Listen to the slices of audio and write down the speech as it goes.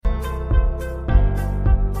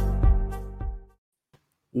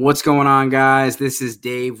What's going on, guys? This is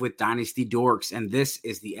Dave with Dynasty Dorks, and this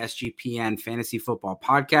is the SGPN Fantasy Football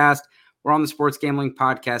Podcast. We're on the Sports Gambling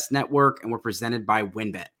Podcast Network, and we're presented by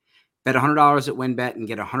WynnBET. Bet $100 at WynnBET and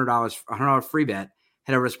get a $100 free bet.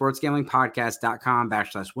 Head over to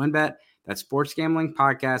sportsgamblingpodcast.com/WynnBET. That's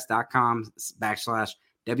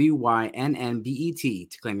sportsgamblingpodcast.com/WYNNBET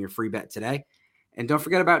to claim your free bet today. And don't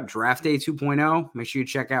forget about Draft Day 2.0. Make sure you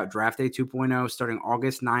check out Draft Day 2.0 starting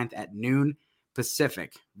August 9th at noon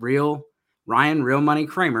Pacific. Real Money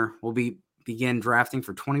Kramer will begin drafting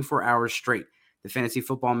for 24 hours straight. The Fantasy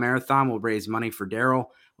Football Marathon will raise money for Daryl,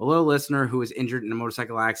 a loyal listener who was injured in a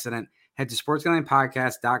motorcycle accident. Head to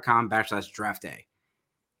sportsgamblingpodcast.com/draft day.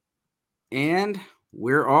 And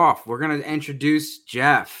we're off. We're going to introduce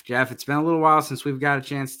Jeff. Jeff, it's been a little while since we've got a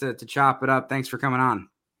chance to chop it up. Thanks for coming on.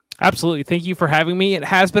 Absolutely. Thank you for having me. It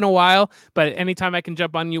has been a while, but anytime I can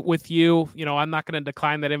jump on with you, I'm not going to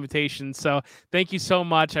decline that invitation. So thank you so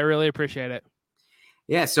much. I really appreciate it.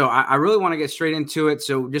 Yeah, so I really want to get straight into it.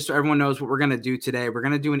 So just so everyone knows what we're going to do today, we're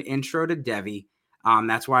going to do an intro to Devy.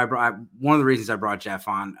 That's why one of the reasons I brought Jeff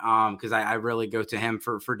on, because I really go to him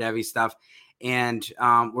for Devy stuff. And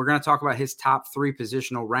we're going to talk about his top 3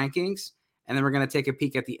 positional rankings. And then we're going to take a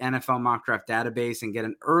peek at the NFL mock draft database and get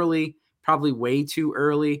an early, probably way too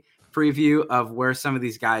early preview of where some of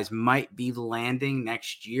these guys might be landing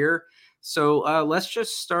next year. So let's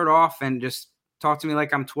just start off and just talk to me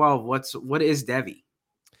like I'm 12. What is Devy?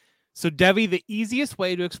 So Devy, the easiest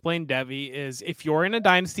way to explain Devy is if you're in a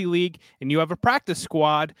dynasty league and you have a practice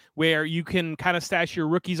squad where you can kind of stash your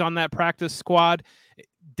rookies on that practice squad,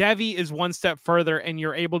 Devy is one step further and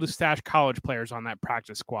you're able to stash college players on that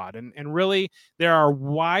practice squad. And really, there are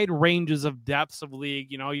wide ranges of depths of league.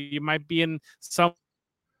 You might be in some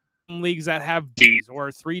leagues that have D's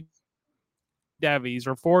or 3 Devys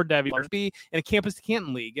or 4 Devys, or be in a campus to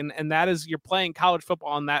Canton league. And that is, you're playing college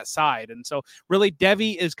football on that side. And so really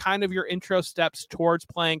Devy is kind of your intro steps towards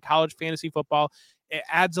playing college fantasy football. It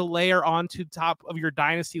adds a layer onto top of your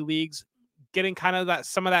dynasty leagues, getting kind of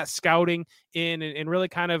some of that scouting in and really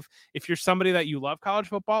kind of, if you're somebody that you love college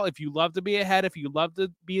football, if you love to be ahead, if you love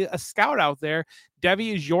to be a scout out there,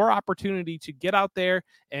 Devy is your opportunity to get out there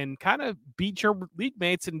and kind of beat your league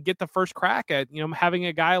mates and get the first crack at, having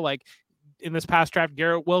a guy like in this past draft,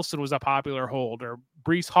 Garrett Wilson was a popular hold, or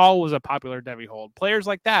Breece Hall was a popular Devy hold. Players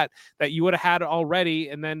like that you would have had already.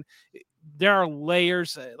 And then there are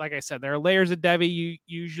layers. Like I said, there are layers of Devy. You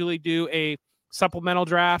usually do a supplemental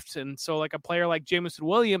draft, and so like a player like Jameson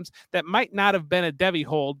Williams that might not have been a Devy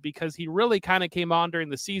hold because he really kind of came on during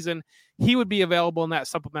the season, he would be available in that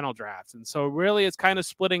supplemental draft. And so really it's kind of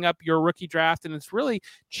splitting up your rookie draft, and it's really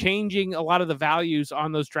changing a lot of the values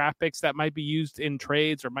on those draft picks that might be used in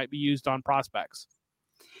trades or might be used on prospects.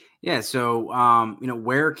 Yeah, so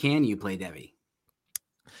where can you play Devy?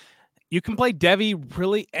 You can play Devy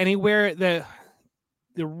really anywhere. The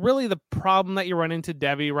problem that you run into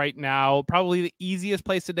Devy right now, probably the easiest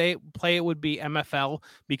place to play it would be MFL,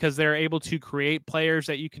 because they're able to create players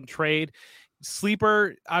that you can trade.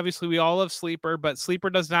 Sleeper, obviously we all love Sleeper, but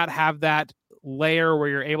Sleeper does not have that layer where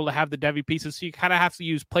you're able to have the Devy pieces. So you kind of have to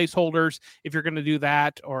use placeholders if you're going to do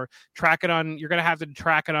that, or you're going to have to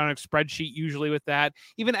track it on a spreadsheet usually with that.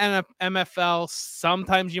 Even MFL,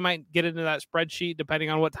 sometimes you might get into that spreadsheet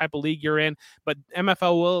depending on what type of league you're in, but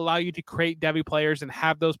MFL will allow you to create Devy players and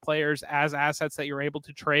have those players as assets that you're able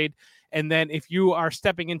to trade. And then if you are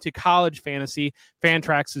stepping into college fantasy,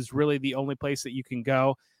 Fantrax is really the only place that you can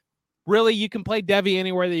go. Really, you can play Devy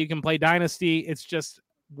anywhere that you can play Dynasty. It's just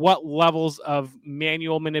what levels of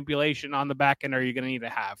manual manipulation on the back end are you going to need to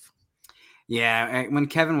have? Yeah, when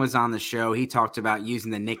Kevin was on the show, he talked about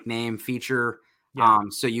using the nickname feature. Yeah.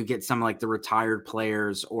 So you get some like the retired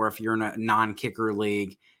players, or if you're in a non-kicker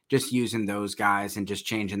league, just using those guys and just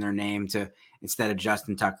changing their name to, instead of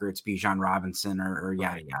Justin Tucker, it's Bijan Robinson or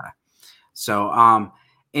yada yada. So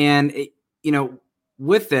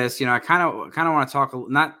with this, I kind of want to talk,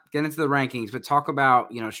 not get into the rankings, but talk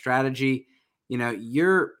about, strategy. You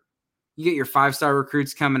get your 5-star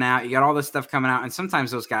recruits coming out, you got all this stuff coming out, and sometimes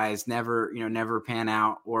those guys never pan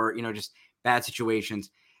out, or, just bad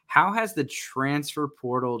situations. How has the transfer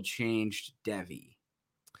portal changed Devy?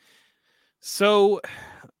 So,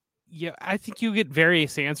 yeah, I think you get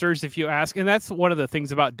various answers if you ask. And that's one of the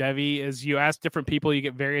things about Devy is you ask different people, you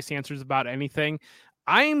get various answers about anything.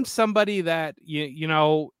 I'm somebody that,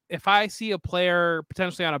 if I see a player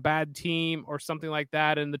potentially on a bad team or something like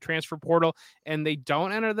that in the transfer portal and they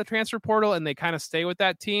don't enter the transfer portal and they kind of stay with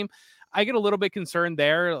that team, I get a little bit concerned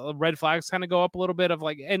there. Red flags kind of go up a little bit of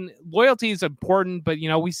like, and loyalty is important, but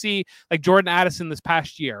we see like Jordan Addison this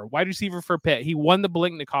past year, wide receiver for Pitt. He won the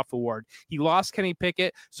Biletnikoff Award. He lost Kenny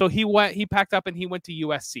Pickett. So he packed up and he went to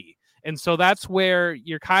USC. And so that's where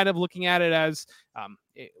you're kind of looking at it as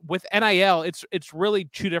with NIL, it's really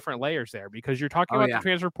two different layers there, because you're talking about the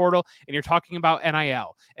transfer portal and you're talking about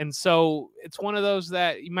NIL. And so it's one of those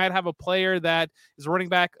that you might have a player that is a running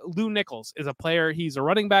back. Lou Nichols is a player. He's a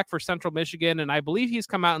running back for Central Michigan. And I believe he's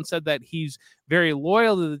come out and said that he's very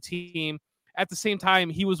loyal to the team. At the same time,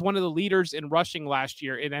 he was one of the leaders in rushing last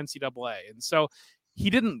year in NCAA. And so he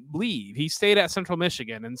didn't leave. He stayed at Central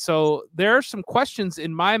Michigan. And so there are some questions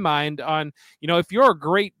in my mind on, if you're a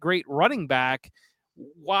great, great running back,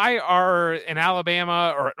 why are an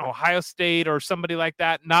Alabama or an Ohio State or somebody like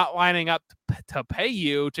that not lining up to pay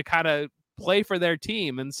you to kind of play for their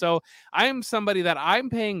team? And so I am somebody that I'm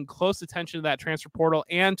paying close attention to that transfer portal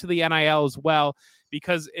and to the NIL as well,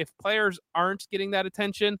 because if players aren't getting that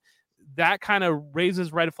attention, that kind of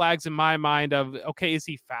raises red flags in my mind of, okay, is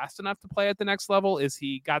he fast enough to play at the next level? Is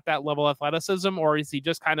he got that level of athleticism, or is he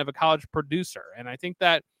just kind of a college producer? And I think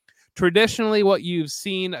that traditionally what you've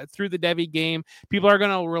seen through the Devy game, people are going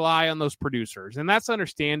to rely on those producers, and that's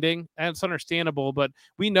understandable. But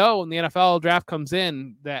we know when the NFL draft comes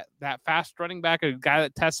in that fast running back, a guy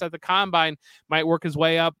that tests at the combine, might work his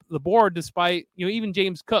way up the board, despite, even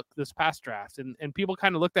James Cook this past draft. And people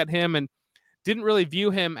kind of looked at him and didn't really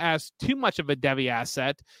view him as too much of a Devy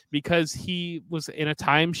asset, because he was in a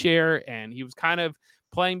timeshare and he was kind of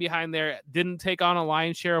playing behind there, didn't take on a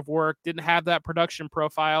lion's share of work, didn't have that production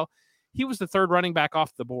profile. He was the third running back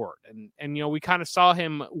off the board. And we kind of saw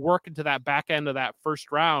him work into that back end of that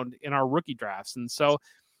first round in our rookie drafts. And so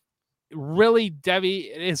really,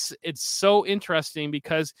 Devy, it's so interesting,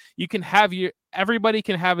 because everybody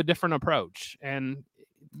can have a different approach, and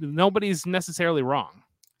nobody's necessarily wrong.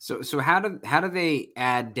 So how do they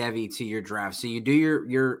add Devy to your draft? So you do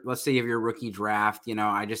your let's say you have your rookie draft.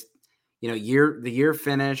 The year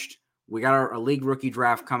finished. We got a league rookie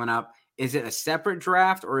draft coming up. Is it a separate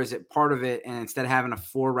draft, or is it part of it? And instead of having a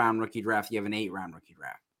 4-round rookie draft, you have an 8-round rookie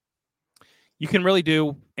draft. You can really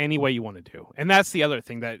do any way you want to do. And that's the other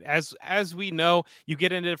thing, that as we know, you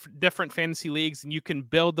get into different fantasy leagues and you can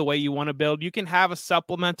build the way you want to build. You can have a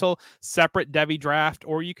supplemental separate Devy draft,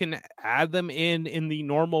 or you can add them in the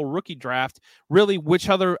normal rookie draft, really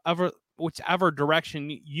whichever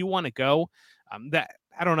direction you want to go. That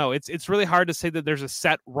I don't know. It's really hard to say that there's a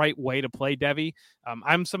set right way to play Devy.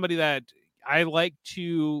 I'm somebody that I like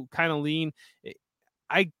to kind of lean.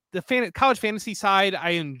 The college fantasy side I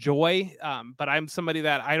enjoy, but I'm somebody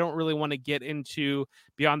that I don't really want to get into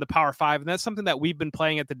beyond the Power 5. And that's something that we've been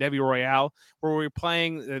playing at the Devy Royale, where we're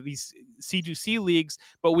playing these C2C leagues,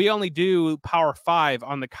 but we only do Power 5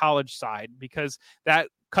 on the college side, because that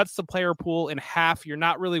cuts the player pool in half. You're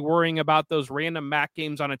not really worrying about those random MAC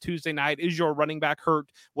games on a Tuesday night. Is your running back hurt?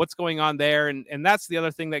 What's going on there? And that's the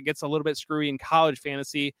other thing that gets a little bit screwy in college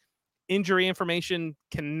fantasy. Injury information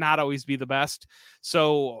cannot always be the best.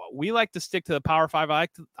 So we like to stick to the Power 5.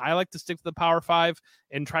 I like to stick to the Power 5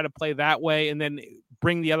 and try to play that way, and then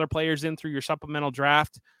bring the other players in through your supplemental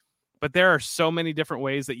draft. But there are so many different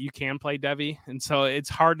ways that you can play Devy, and so it's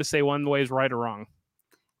hard to say one way is right or wrong.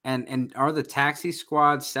 And are the taxi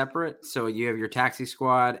squads separate? So you have your taxi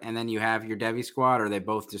squad and then you have your Devy squad, or are they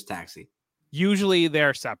both just taxi? Usually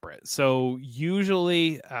they're separate. So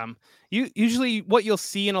usually what you'll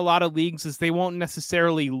see in a lot of leagues is they won't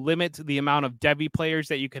necessarily limit the amount of Devy players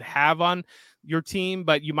that you could have on your team,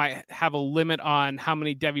 but you might have a limit on how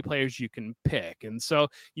many Devy players you can pick. And so,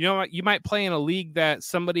 you might play in a league that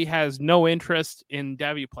somebody has no interest in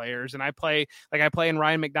Devy players. And I play in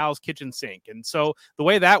Ryan McDowell's kitchen sink. And so the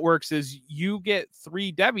way that works is you get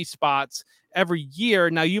 3 Devy spots every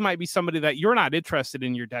year. Now you might be somebody that you're not interested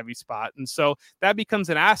in your Devy spot. And so that becomes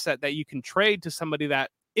an asset that you can trade to somebody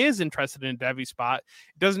that is interested in a Devy spot.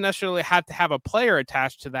 It doesn't necessarily have to have a player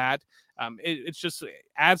attached to that. It's just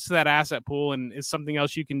adds to that asset pool and is something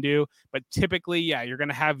else you can do. But typically, you're going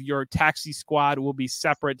to have your taxi squad will be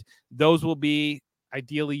separate. Those will be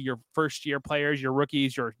ideally your first year players, your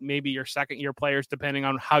rookies, maybe your second year players, depending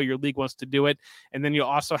on how your league wants to do it. And then you'll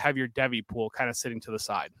also have your Devy pool kind of sitting to the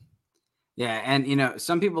side. Yeah. And,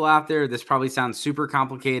 some people out there, this probably sounds super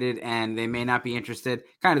complicated and they may not be interested.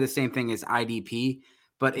 Kind of the same thing as IDP.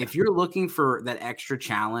 But if you're looking for that extra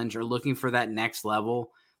challenge or looking for that next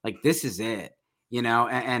level, like this is it,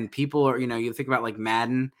 and people are, you think about like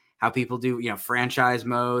Madden, how people do, franchise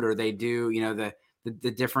mode, or they do,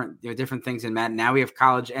 the different things in Madden. Now we have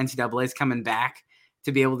college NCAAs coming back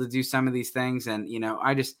to be able to do some of these things. And,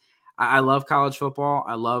 I love college football.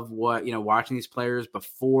 I love watching these players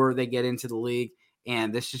before they get into the league.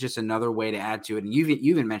 And this is just another way to add to it. And you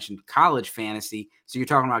even mentioned college fantasy. So you're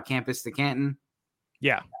talking about Campus to Canton.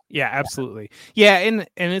 Yeah. Yeah, absolutely. Yeah. And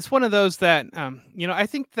it's one of those that, I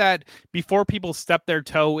think that before people step their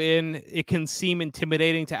toe in, it can seem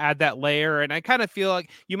intimidating to add that layer. And I kind of feel like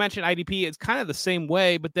you mentioned IDP, it's kind of the same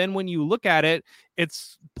way. But then when you look at it,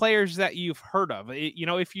 it's players that you've heard of.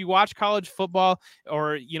 If you watch college football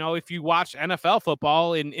or, if you watch NFL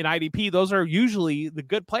football in IDP, those are usually the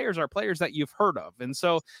good players are players that you've heard of. And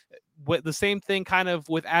so with the same thing kind of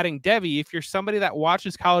with adding Devy, if you're somebody that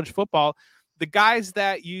watches college football, the guys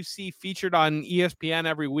that you see featured on ESPN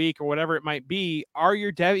every week or whatever it might be are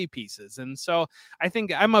your Devy pieces. And so I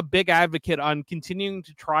think I'm a big advocate on continuing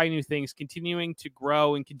to try new things, continuing to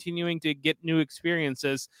grow and continuing to get new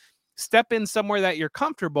experiences. Step in somewhere that you're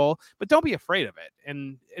comfortable, but don't be afraid of it.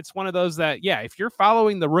 And it's one of those that, if you're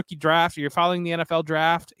following the rookie draft or you're following the NFL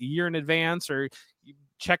draft a year in advance, or you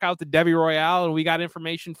check out the Devy Royale and we got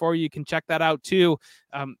information for you, you can check that out too.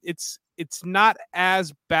 It's not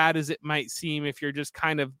as bad as it might seem if you're just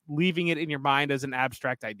kind of leaving it in your mind as an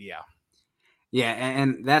abstract idea. Yeah,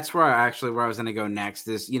 and that's where I was going to go next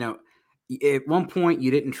is, at one point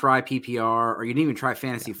you didn't try PPR or you didn't even try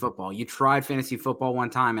fantasy football. You tried fantasy football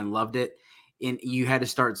one time and loved it, and you had to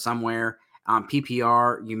start somewhere.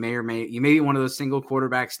 PPR, you may be one of those single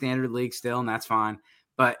quarterback standard leagues still, and that's fine.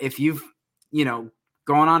 But if you've,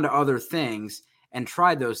 gone on to other things and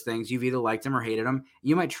tried those things, you've either liked them or hated them.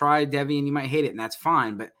 You might try Devy and you might hate it, and that's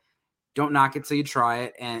fine, but don't knock it till you try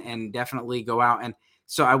it, and definitely go out. And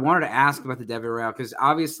so I wanted to ask about the Devy Royale, because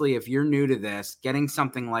obviously if you're new to this, getting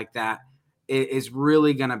something like that is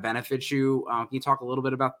really going to benefit you. Can you talk a little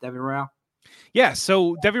bit about the Devy Royale? Yeah,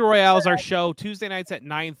 so Devy Royale is our show. Tuesday nights at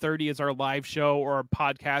 9:30 is our live show or our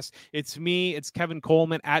podcast. It's me, it's Kevin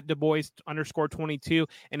Coleman at DuBois_22,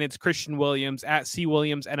 and it's Christian Williams at C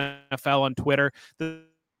Williams NFL on Twitter. The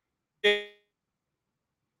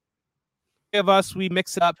of us, we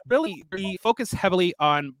mix it up. Really, we focus heavily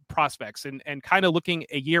on prospects and kind of looking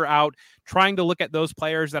a year out, trying to look at those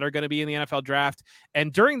players that are going to be in the NFL draft.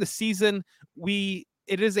 And during the season,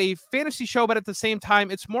 it is a fantasy show, but at the same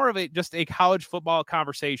time, it's more of just a college football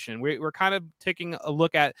conversation. We're kind of taking a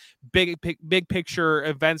look at big picture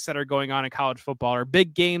events that are going on in college football, or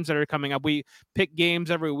big games that are coming up. We pick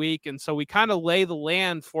games every week, and so we kind of lay the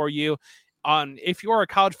land for you on if you're a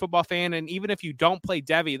college football fan, and even if you don't play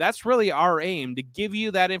Devy, that's really our aim, to give you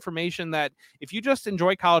that information that if you just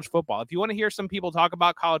enjoy college football, if you want to hear some people talk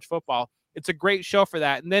about college football, it's a great show for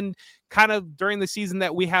that. And then kind of during the season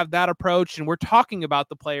that we have that approach and we're talking about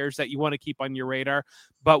the players that you want to keep on your radar.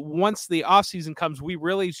 But once the off season comes, we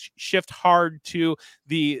really shift hard to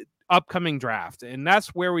the upcoming draft. And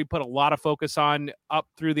that's where we put a lot of focus on up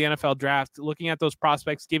through the NFL draft, looking at those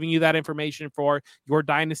prospects, giving you that information for your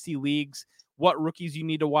dynasty leagues, what rookies you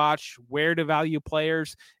need to watch, where to value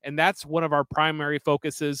players. And that's one of our primary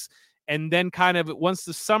focuses. And then kind of once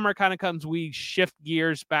the summer kind of comes, we shift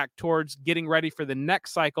gears back towards getting ready for the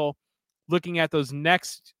next cycle, looking at those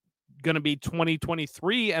next going to be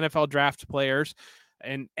 2023 NFL draft players,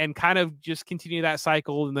 and kind of just continue that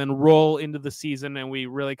cycle and then roll into the season. And we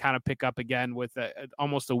really kind of pick up again with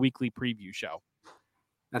almost a weekly preview show.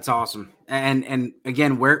 That's awesome. And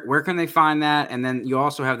again, where can they find that? And then you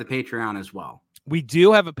also have the Patreon as well. We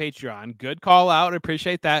do have a Patreon. Good call out. I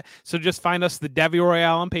appreciate that. So just find us, the Devy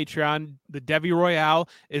Royale, on Patreon. The Devy Royale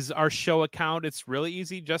is our show account. It's really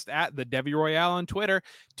easy. Just at the Devy Royale on Twitter.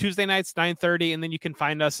 Tuesday nights, 9:30. And then you can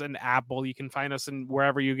find us in Apple. You can find us in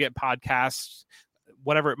wherever you get podcasts,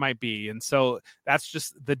 whatever it might be. And so that's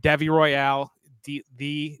just the Devy Royale,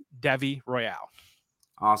 the Devy Royale.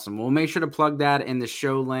 Awesome. We'll make sure to plug that in the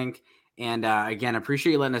show link. And again,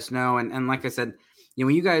 appreciate you letting us know. And like I said,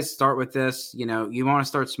 when you guys start with this, you want to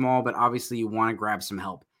start small, but obviously you want to grab some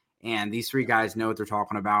help. And these three guys know what they're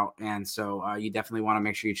talking about. And so you definitely want to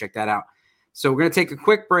make sure you check that out. So we're going to take a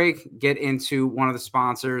quick break, get into one of the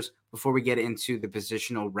sponsors before we get into the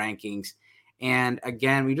positional rankings. And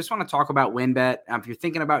again, we just want to talk about WynnBET. If you're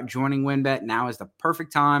thinking about joining WynnBET, now is the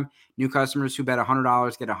perfect time. New customers who bet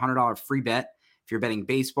 $100 get a $100 free bet. If you're betting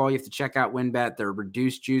baseball, you have to check out WynnBET. Their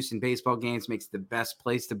reduced juice in baseball games makes it the best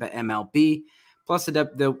place to bet MLB. Plus,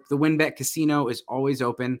 the WynnBET casino is always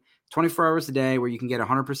open 24 hours a day, where you can get a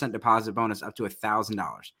 100% deposit bonus up to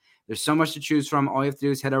 $1,000. There's so much to choose from. All you have to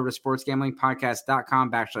do is head over to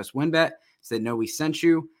sportsgamblingpodcast.com/WynnBET so they know we sent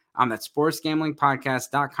you. That's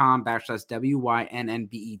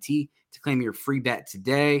sportsgamblingpodcast.com/WYNNBET to claim your free bet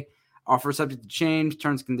today. Offer subject to change.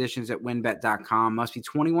 Terms and conditions at wynnbet.com. Must be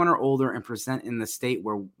 21 or older and present in the state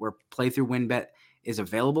where playthrough WynnBET is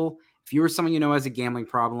available. If you or someone you know has a gambling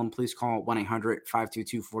problem, please call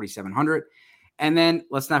 1-800-522-4700. And then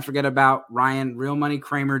let's not forget about Ryan Real Money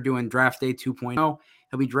Kramer doing Draft Day 2.0.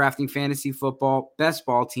 He'll be drafting fantasy football best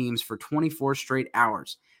ball teams for 24 straight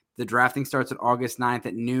hours. The drafting starts at August 9th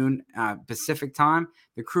at noon Pacific time.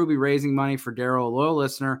 The crew will be raising money for Daryl, a loyal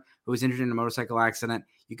listener who was injured in a motorcycle accident.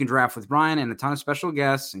 You can draft with Brian and a ton of special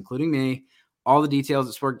guests, including me. All the details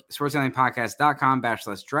at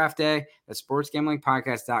sportsgamblingpodcast.com/draft day. That's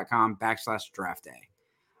sportsgamblingpodcast.com/draft day.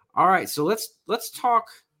 All right, so let's talk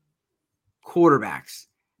quarterbacks.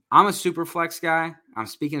 I'm a super flex guy. I'm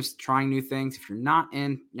speaking of trying new things. If you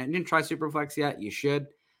didn't try super flex yet, you should.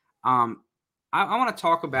 I want to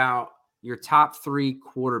talk about your top 3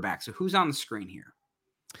 quarterbacks. So who's on the screen here?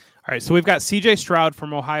 All right, so we've got CJ Stroud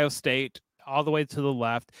from Ohio State all the way to the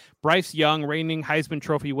left, Bryce Young, reigning Heisman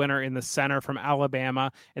Trophy winner in the center from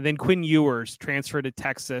Alabama, and then Quinn Ewers transferred to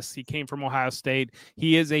Texas. He came from Ohio State.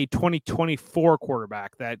 He is a 2024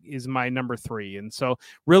 quarterback. That is my number 3. And so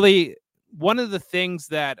really one of the things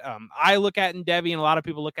that I look at in Devy and a lot of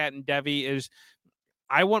people look at in Devy is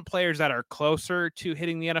I want players that are closer to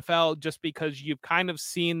hitting the NFL just because you've kind of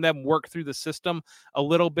seen them work through the system a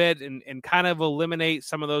little bit and kind of eliminate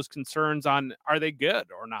some of those concerns on are they good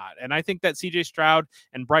or not. And I think that CJ Stroud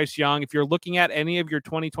and Bryce Young, if you're looking at any of your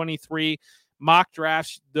 2023 mock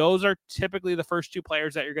drafts, those are typically the first 2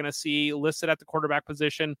 players that you're going to see listed at the quarterback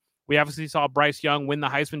position. We obviously saw Bryce Young win the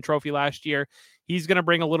Heisman Trophy last year. He's going to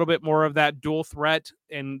bring a little bit more of that dual threat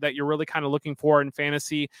and that you're really kind of looking for in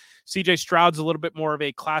fantasy. CJ Stroud's a little bit more of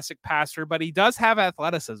a classic passer, but he does have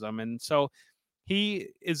athleticism. And so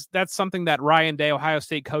that's something that Ryan Day, Ohio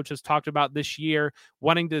State coach, has talked about this year,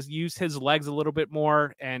 wanting to use his legs a little bit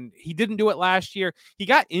more. And he didn't do it last year. He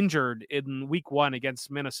got injured in week 1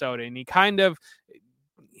 against Minnesota, and he kind of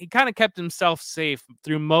kept himself safe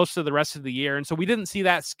through most of the rest of the year. And so we didn't see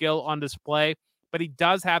that skill on display, but he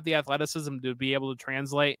does have the athleticism to be able to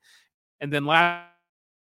translate. And then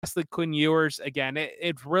lastly, Quinn Ewers, again,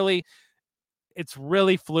 it's really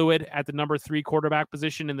fluid at the number 3 quarterback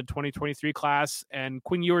position in the 2023 class. And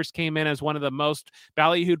Quinn Ewers came in as one of the most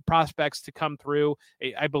ballyhooed prospects to come through.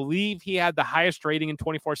 I believe he had the highest rating in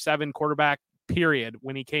 24/7 quarterback period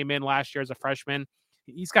when he came in last year as a freshman.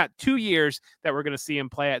 He's got 2 years that we're going to see him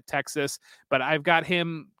play at Texas, but I've got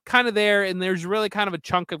him kind of there. And there's really kind of a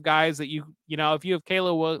chunk of guys that you know, if you have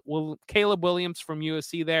Caleb Williams from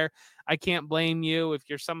USC there, I can't blame you. If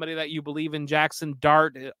you're somebody that you believe in, Jackson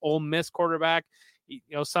Dart, Ole Miss quarterback, you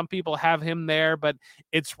know, some people have him there, but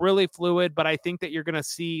it's really fluid. But I think that you're going to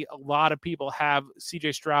see a lot of people have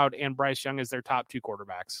CJ Stroud and Bryce Young as their top 2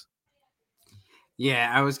 quarterbacks.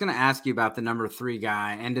 Yeah, I was going to ask you about the number 3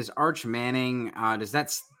 guy. And does Arch Manning, does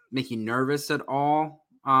that make you nervous at all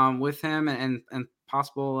with him and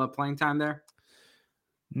possible playing time there?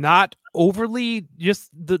 Not overly,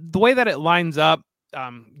 just the way that it lines up.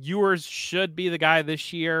 Ewers should be the guy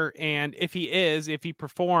this year. And if he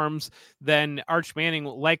performs, then Arch Manning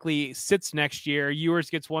likely sits next year. Ewers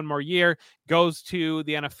gets 1 more year, goes to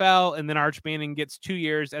the NFL, and then Arch Manning gets 2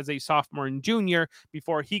 years as a sophomore and junior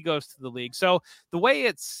before he goes to the league. So the way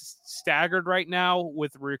it's staggered right now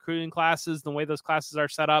with recruiting classes, the way those classes are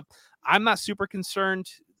set up, I'm not super concerned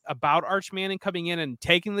about Arch Manning coming in and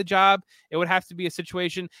taking the job. It would have to be a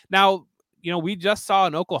situation. Now, you know, we just saw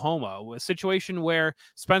in Oklahoma a situation where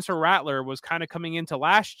Spencer Rattler was kind of coming into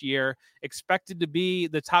last year, expected to be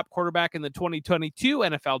the top quarterback in the 2022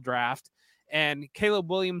 NFL draft. And Caleb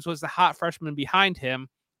Williams was the hot freshman behind him.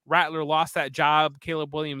 Rattler lost that job.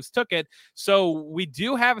 Caleb Williams took it. So we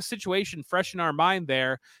do have a situation fresh in our mind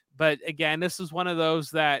there. But again, this is one of those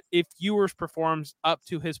that if Ewers performs up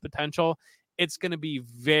to his potential, it's going to be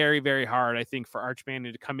very, very hard, I think, for Arch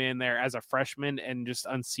Manning to come in there as a freshman and just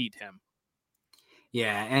unseat him.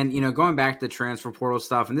 Yeah, and, you know, going back to the transfer portal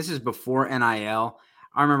stuff, and this is before NIL,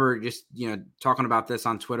 I remember just, you know, talking about this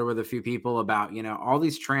on Twitter with a few people about, you know, all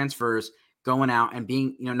these transfers going out and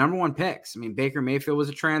being, you know, number 1 picks. I mean, Baker Mayfield was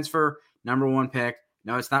a transfer, number 1 pick.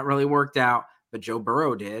 No, it's not really worked out, but Joe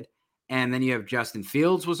Burrow did. And then you have Justin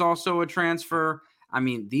Fields was also a transfer. I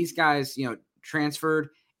mean, these guys, you know, transferred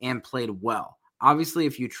and played well. Obviously,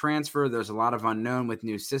 if you transfer, there's a lot of unknown with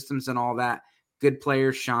new systems and all that. Good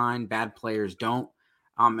players shine, bad players don't.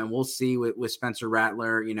 And we'll see with Spencer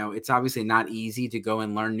Rattler, you know, it's obviously not easy to go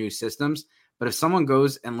and learn new systems, but if someone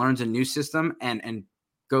goes and learns a new system and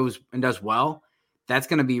goes and does well, that's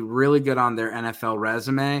going to be really good on their NFL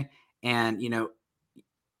resume. And, you know,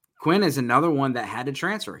 Quinn is another one that had to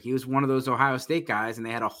transfer. He was one of those Ohio State guys, and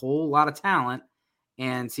they had a whole lot of talent.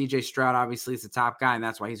 And CJ Stroud obviously is the top guy, and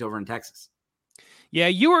that's why he's over in Texas. Yeah,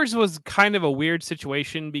 Ewers was kind of a weird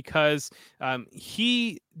situation because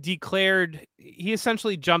he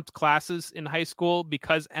essentially jumped classes in high school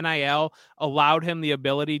because NIL allowed him the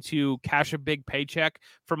ability to cash a big paycheck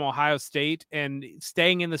from Ohio State, and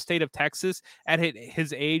staying in the state of Texas at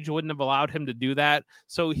his age wouldn't have allowed him to do that.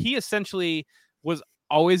 So he essentially was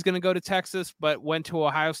always going to go to Texas, but went to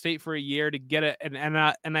Ohio State for a year to get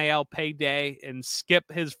an NIL payday and skip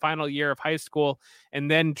his final year of high school,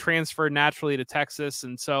 and then transfer naturally to Texas.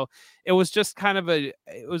 And so it was just kind of it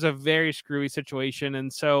was a very screwy situation.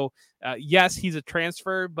 And so, yes, he's a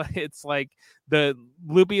transfer, but it's like the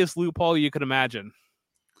loopiest loophole you could imagine.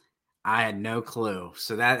 I had no clue.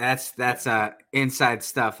 So that's inside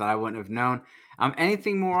stuff that I wouldn't have known.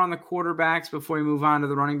 Anything more on the quarterbacks before we move on to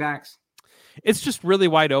the running backs? It's just really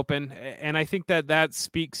wide open. And I think that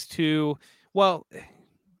speaks to, well,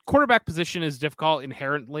 quarterback position is difficult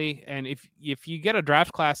inherently, and if you get a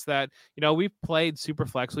draft class that, we've played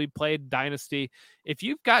Superflex, we've played Dynasty, if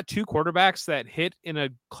you've got two quarterbacks that hit in a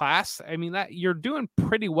class, I mean, that you're doing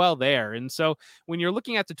pretty well there. And so when you're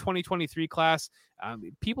looking at the 2023 class,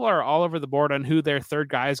 people are all over the board on who their third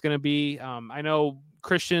guy is going to be. I know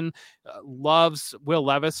Christian loves Will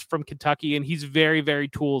Levis from Kentucky, and he's very, very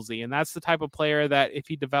toolsy. And that's the type of player that if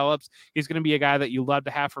he develops, he's going to be a guy that you love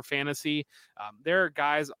to have for fantasy. There are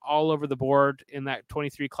guys all over the board in that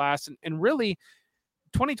 23 class. And really,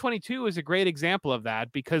 2022 is a great example of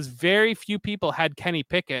that because very few people had Kenny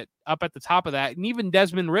Pickett up at the top of that. And even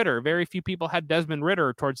Desmond Ridder, very few people had Desmond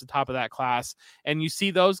Ridder towards the top of that class. And you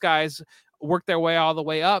see those guys work their way all the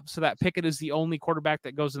way up so that Pickett is the only quarterback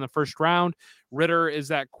that goes in the first round. Ridder is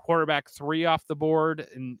that quarterback 3 off the board.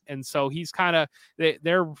 And so he's kind of,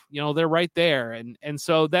 they're right there. And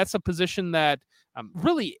so that's a position that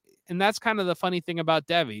really, and that's kind of the funny thing about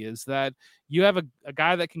Devy is that you have a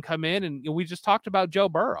guy that can come in, and we just talked about Joe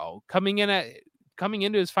Burrow coming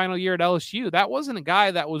into his final year at LSU. That wasn't a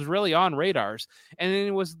guy that was really on radars, and then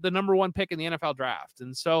it was the number 1 pick in the NFL draft.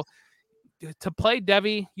 And so to play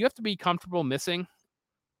Devy, you have to be comfortable missing.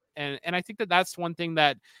 And I think that's one thing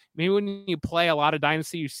that maybe when you play a lot of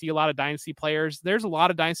Dynasty, you see a lot of Dynasty players. There's a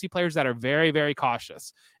lot of Dynasty players that are very, very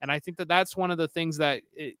cautious. And I think that's one of the things that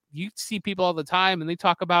you see people all the time, and they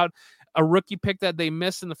talk about a rookie pick that they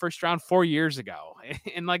missed in the first round 4 years ago.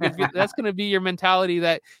 And like, if that's going to be your mentality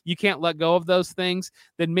that you can't let go of those things,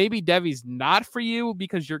 then maybe Devy's not for you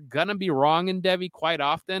because you're going to be wrong in Devy quite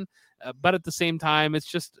often. But at the same time,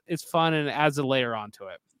 it's fun and it adds a layer onto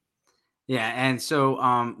it. Yeah, and so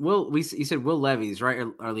you said Will Levis, right,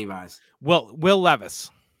 or Levi's? Will Levis.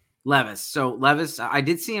 Levis. So Levis, I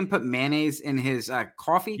did see him put mayonnaise in his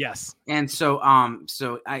coffee. Yes. And so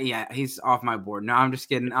yeah, he's off my board. No, I'm just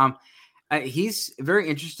kidding. He's very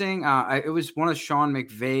interesting. It was one of Sean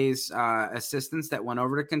McVay's assistants that went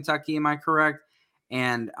over to Kentucky. Am I correct?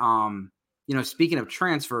 And speaking of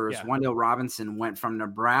transfers, Wan'Dale Robinson went from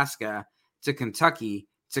Nebraska to Kentucky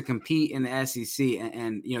to compete in the SEC.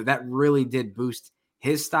 And that really did boost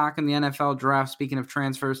his stock in the NFL draft, speaking of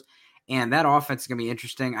transfers. And that offense is going to be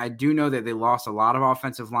interesting. I do know that they lost a lot of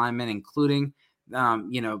offensive linemen, including,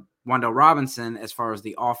 Wan'Dale Robinson as far as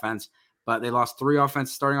the offense. But they lost 3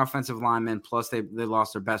 starting offensive linemen, plus they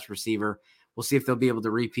lost their best receiver. We'll see if they'll be able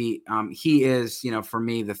to repeat. He is, for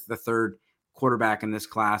me, the third quarterback in this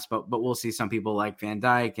class. But we'll see some people like Van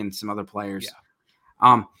Dyke and some other players.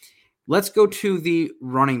 Yeah. Let's go to the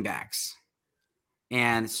running backs.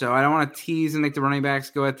 And so I don't want to tease and make the running backs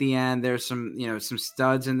go at the end. There's some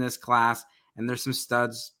studs in this class, and there's some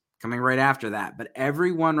studs coming right after that. But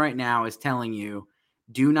everyone right now is telling you,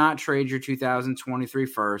 do not trade your 2023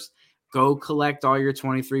 first. Go collect all your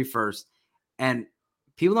 23 first. And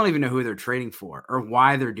people don't even know who they're trading for or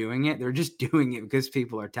why they're doing it. They're just doing it because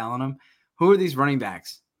people are telling them. Who are these running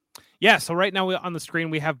backs? Yeah, so right now on the screen,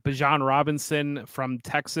 we have Bijan Robinson from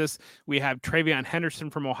Texas. We have Travion Henderson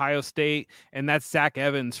from Ohio State, and that's Zach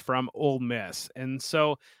Evans from Ole Miss. And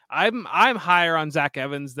so I'm higher on Zach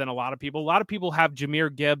Evans than a lot of people. A lot of people have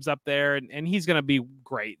Jahmyr Gibbs up there, and he's going to be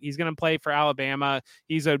great. He's going to play for Alabama.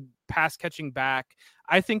 He's a pass-catching back.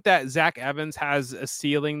 I think that Zach Evans has a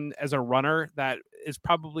ceiling as a runner that is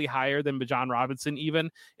probably higher than Bijan Robinson, even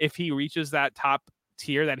if he reaches that top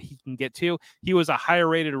tier that he can get to. He was a higher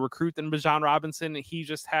rated recruit than Bijan Robinson. He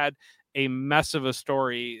just had a mess of a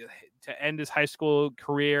story to end his high school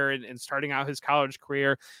career and starting out his college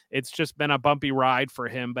career. It's just been a bumpy ride for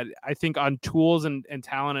him, but I think on tools and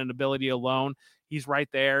talent and ability alone, he's right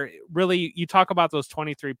there. Really, you talk about those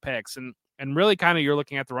 23 picks and really kind of you're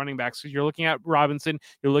looking at the running backs. So you're looking at Robinson,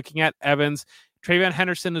 you're looking at Evans. TreVeyon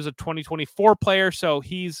Henderson is a 2024 player, so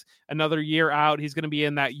he's another year out. He's going to be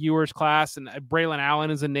in that Ewers class, and Braylon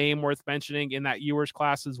Allen is a name worth mentioning in that Ewers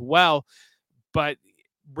class as well. But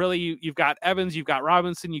really, you've got Evans, you've got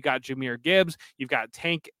Robinson, you've got Jahmyr Gibbs, you've got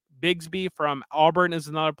Tank Bigsby from Auburn is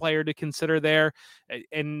another player to consider there.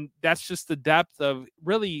 And that's just the depth of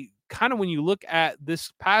really kind of when you look at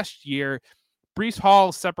this past year, Breece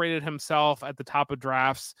Hall separated himself at the top of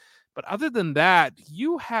drafts. But other than that,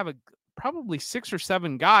 you have probably 6 or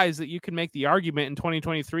 7 guys that you can make the argument in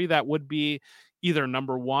 2023 that would be either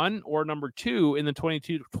number 1 or number 2 in the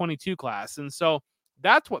 22 class. And so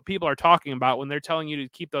that's what people are talking about when they're telling you to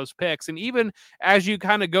keep those picks. And even as you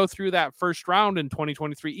kind of go through that first round in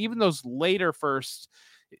 2023, even those later firsts,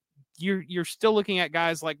 you're still looking at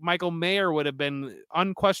guys like Michael Mayer would have been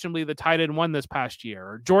unquestionably the tight end one this past year,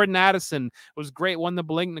 or Jordan Addison was great, won the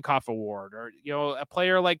Blingnikov Award, or a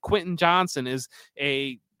player like Quentin Johnson is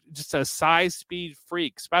just a size speed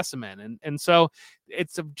freak specimen. And so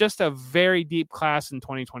it's just a very deep class in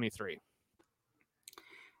 2023.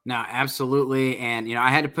 No, absolutely. And, I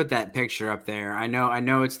had to put that picture up there. I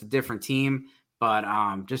know it's the different team, but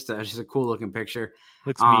just a cool looking picture.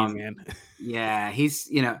 Looks mean, man. Yeah, he's,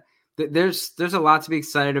 there's a lot to be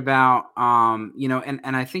excited about.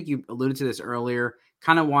 And I think you alluded to this earlier,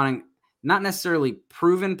 kind of wanting not necessarily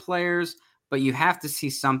proven players, but you have to see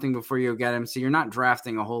something before you get them. So you're not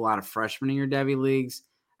drafting a whole lot of freshmen in your Devy leagues.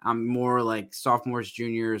 More like sophomores,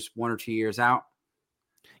 juniors, 1 or 2 years out.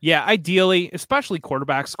 Yeah, ideally, especially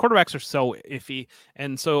quarterbacks. Quarterbacks are so iffy.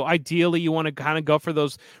 And so ideally, you want to kind of go for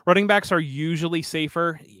those. Running backs are usually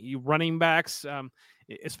safer. Running backs,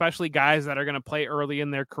 especially guys that are going to play early in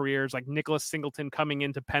their careers, like Nicholas Singleton coming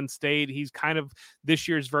into Penn State. He's kind of this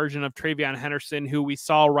year's version of TreVeyon Henderson, who we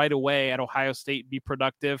saw right away at Ohio State be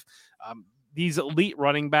productive. These elite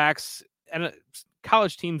running backs, and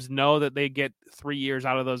college teams know that they get 3 years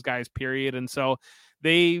out of those guys, period. And so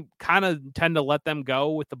they kind of tend to let them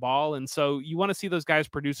go with the ball. And so you want to see those guys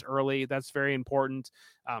produce early. That's very important.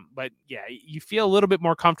 But yeah, you feel a little bit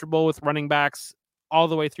more comfortable with running backs all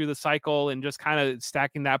the way through the cycle and just kind of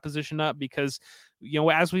stacking that position up because,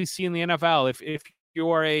 as we see in the NFL, if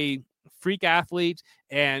you're a freak athlete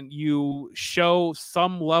and you show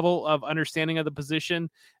some level of understanding of the position,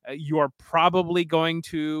 you are probably going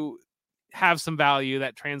to have some value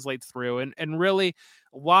that translates through. And really,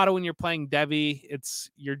 a lot of when you're playing Devy,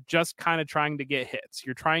 you're just kind of trying to get hits.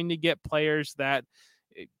 You're trying to get players that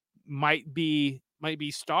might be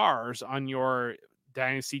stars on your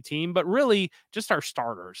Dynasty team, but really just are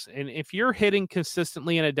starters. And if you're hitting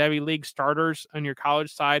consistently in a Devy league, starters on your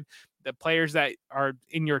college side, the players that are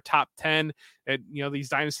in your top 10, these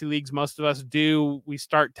Dynasty leagues, most of us do, we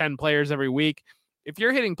start 10 players every week. If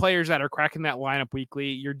you're hitting players that are cracking that lineup weekly,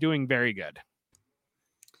 you're doing very good.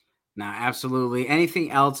 No, absolutely.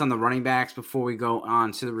 Anything else on the running backs before we go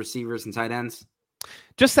on to the receivers and tight ends?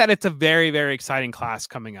 Just that it's a very, very exciting class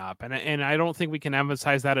coming up. And I don't think we can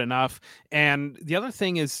emphasize that enough. And the other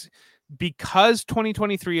thing is, because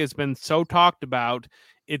 2023 has been so talked about,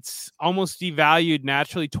 it's almost devalued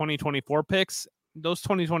naturally 2024 picks. Those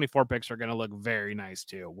 2024 picks are going to look very nice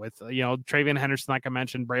too with, TreVeyon Henderson, like I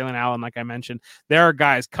mentioned, Braylon Allen, like I mentioned, there are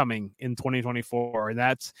guys coming in 2024.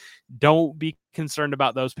 Don't be concerned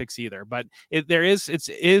about those picks either, but it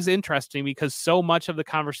is interesting because so much of the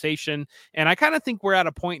conversation, and I kind of think we're at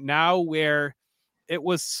a point now where it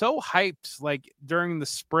was so hyped, like during the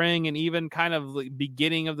spring and even kind of the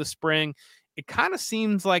beginning of the spring, it kind of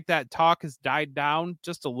seems like that talk has died down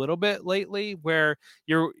just a little bit lately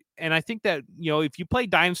and I think that, if you play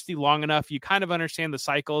Dynasty long enough, you kind of understand the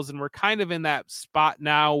cycles, and we're kind of in that spot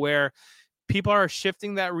now where people are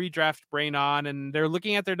shifting that redraft brain on, and they're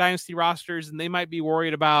looking at their Dynasty rosters, and they might be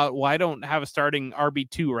worried about, well, I don't have a starting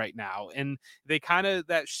RB2 right now. And they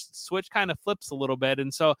that switch kind of flips a little bit.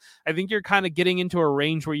 And so I think you're kind of getting into a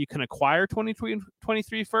range where you can acquire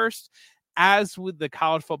 2023 first. As with the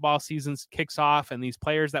college football season kicks off and these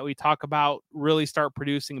players that we talk about really start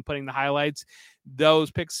producing and putting the highlights,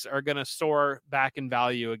 those picks are going to soar back in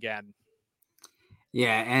value again.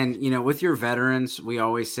 Yeah. And, with your veterans, we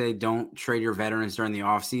always say don't trade your veterans during the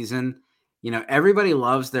offseason. Everybody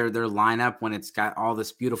loves their lineup when it's got all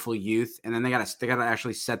this beautiful youth, and then they got to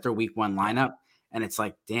actually set their week 1 lineup. And it's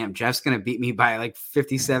like, damn, Jeff's going to beat me by like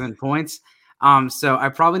 57 points. So I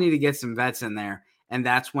probably need to get some vets in there. And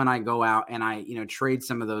that's when I go out and I, trade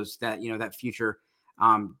some of those that future,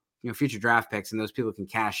 future draft picks, and those people can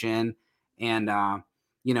cash in. And,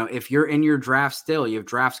 if you're in your draft still, you have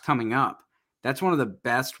drafts coming up. That's one of the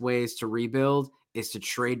best ways to rebuild is to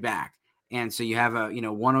trade back. And so you have a,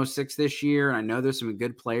 106 this year. And I know there's some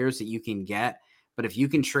good players that you can get, But if you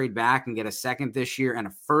can trade back and get a second this year and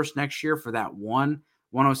a first next year for that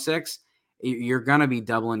 106, you're going to be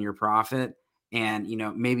doubling your profit and,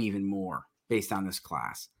 maybe even more based on this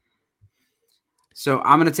class. So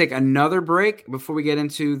I'm going to take another break before we get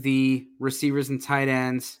into the receivers and tight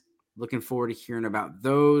ends. Looking forward to hearing about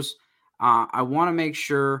those. I want to make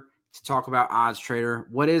sure to talk about Odds Trader.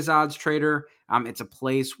 What is Odds Trader? It's a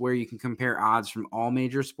place where you can compare odds from all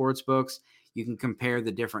major sports books. You can compare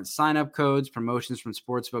the different sign-up codes, promotions from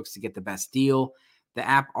sports books to get the best deal. The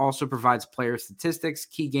app also provides player statistics,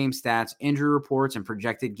 key game stats, injury reports, and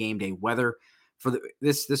projected game day weather.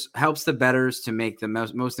 This helps the bettors to make the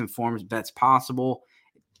most informed bets possible.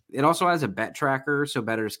 It also has a bet tracker so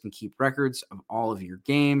bettors can keep records of all of your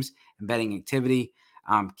games and betting activity.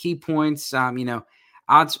 Key points,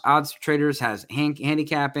 Odds Traders has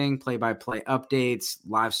handicapping, play-by-play updates,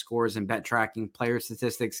 live scores and bet tracking, player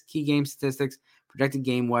statistics, key game statistics, projected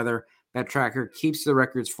game weather. Bet tracker keeps the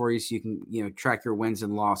records for you so you can track your wins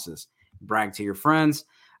and losses. Brag to your friends.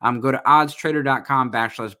 Go to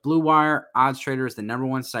oddstrader.com/Blue Wire. Odds Trader is the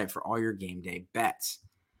 #1 site for all your game day bets.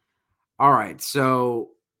 All right, so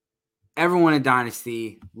everyone in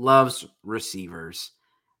Dynasty loves receivers.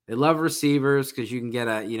 They love receivers because you can get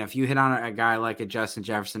if you hit on a guy like a Justin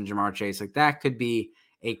Jefferson, Jamar Chase, like that could be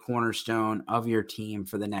a cornerstone of your team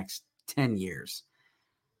for the next 10 years.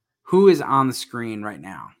 Who is on the screen right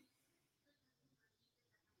now?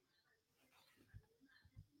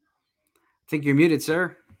 I think you're muted,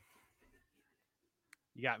 sir.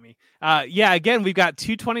 You got me. Again, we've got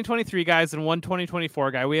 2 2023 guys and 1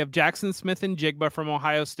 2024 guy. We have Jackson Smith-Njigba from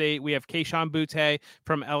Ohio State. We have Kayshon Boutte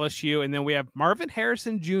from LSU. And then we have Marvin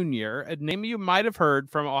Harrison Jr., a name you might have heard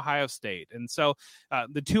from Ohio State. And so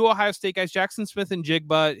the 2 Ohio State guys, Jackson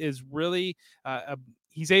Smith-Njigba is really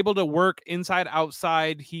he's able to work inside,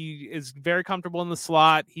 outside. He is very comfortable in the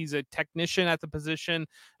slot. He's a technician at the position.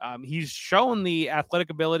 He's shown the athletic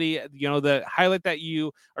ability. The highlight that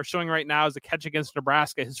you are showing right now is the catch against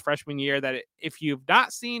Nebraska his freshman year that if you've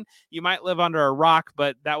not seen, you might live under a rock,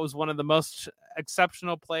 but that was one of the most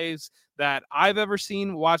exceptional plays that I've ever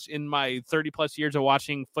seen watch in my 30 plus years of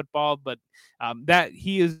watching football. But that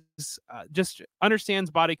he is just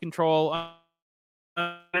understands body control,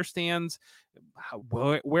 understands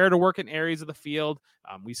where to work in areas of the field.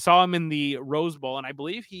 We saw him in the Rose Bowl, and I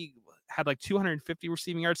believe he had like 250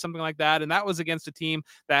 receiving yards, something like that. And that was against a team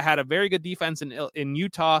that had a very good defense in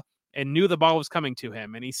Utah and knew the ball was coming to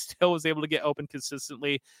him, and he still was able to get open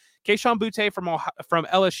consistently. Kayshon Boutte from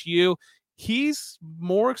LSU, he's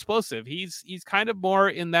more explosive. He's kind of more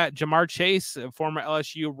in that Jamar Chase, former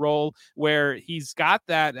LSU role, where he's got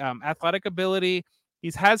that athletic ability.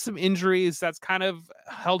 He's had some injuries that's kind of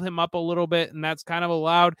held him up a little bit, and that's kind of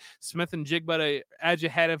allowed Smith-Njigba to edge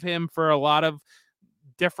ahead of him for a lot of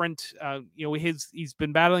different, he's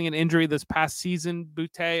been battling an injury this past season,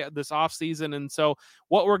 Boutte, this offseason. And so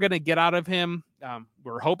what we're going to get out of him,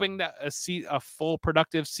 we're hoping that a full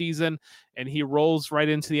productive season and he rolls right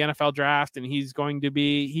into the NFL draft, and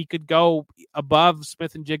he could go above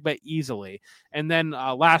Smith-Njigba easily. And then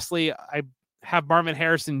lastly, I have Marvin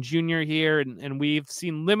Harrison Jr. here, and we've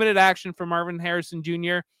seen limited action from Marvin Harrison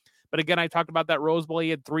Jr. But again, I talked about that Rose Bowl.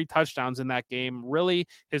 He had 3 touchdowns in that game, really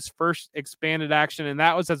his first expanded action, and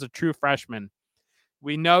that was as a true freshman.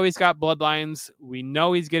 We know he's got bloodlines. We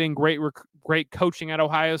know he's getting great coaching at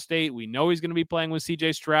Ohio State. We know he's going to be playing with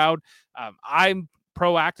C.J. Stroud. I'm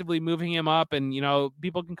proactively moving him up, and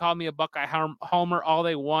people can call me a Buckeye homer all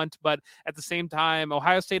they want, but at the same time,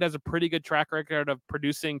 Ohio State has a pretty good track record of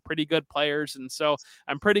producing pretty good players, and so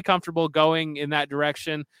I'm pretty comfortable going in that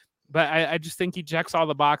direction. But I just think he checks all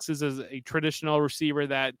the boxes as a traditional receiver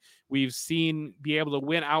that we've seen be able to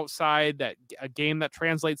win outside, that a game that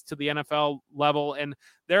translates to the NFL level. And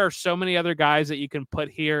there are so many other guys that you can put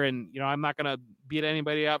here. And, I'm not going to beat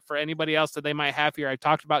anybody up for anybody else that they might have here. I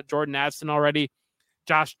talked about Jordan Addison already.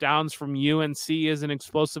 Josh Downs from UNC is an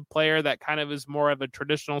explosive player that kind of is more of a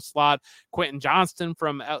traditional slot. Quentin Johnston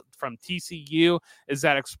from TCU is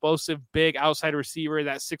that explosive, big outside receiver,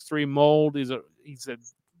 that 6'3" mold. He's a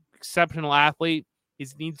exceptional athlete. He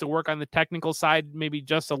needs to work on the technical side, maybe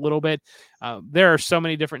just a little bit. There are so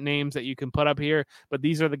many different names that you can put up here, but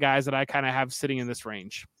these are the guys that I kind of have sitting in this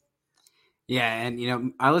range. Yeah,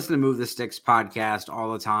 and I listen to Move the Sticks podcast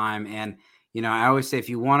all the time, and I always say if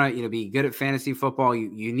you want to be good at fantasy football,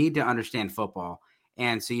 you need to understand football,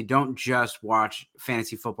 and so you don't just watch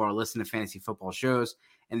fantasy football or listen to fantasy football shows.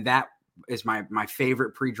 And that is my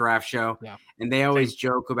favorite pre-draft show. Yeah. And they always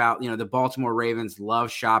joke about, the Baltimore Ravens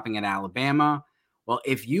love shopping at Alabama. Well,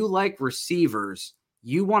 if you like receivers,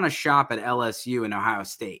 you want to shop at LSU and Ohio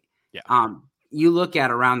State. Yeah. you look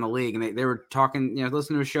at around the league, and they were talking,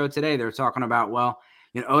 listen to a show today. They were talking about,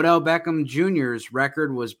 Odell Beckham Jr.'s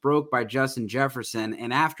record was broke by Justin Jefferson.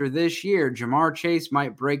 And after this year, Jamar Chase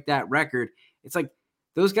might break that record. It's like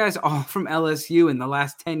those guys all from LSU in the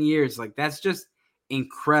last 10 years. Like, that's just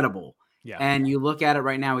incredible. Yeah. And you look at it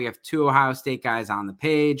right now, we have 2 Ohio State guys on the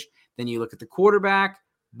page. Then you look at the quarterback,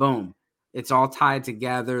 boom. It's all tied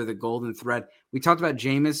together, the golden thread. We talked about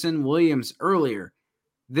Jamison Williams earlier.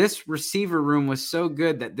 This receiver room was so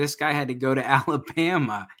good that this guy had to go to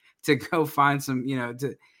Alabama to go find some,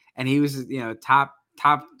 and he was, top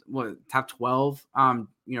 12,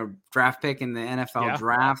 draft pick in the NFL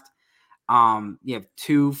draft. You have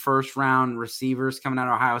 2 first-round receivers coming out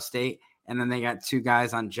of Ohio State, and then they got 2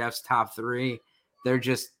 guys on Jeff's top 3.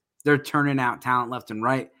 They're turning out talent left and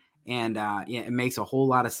right. And it makes a whole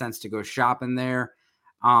lot of sense to go shopping there.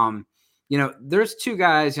 There's 2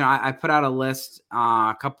 guys. I put out a list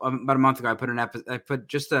about a month ago. I put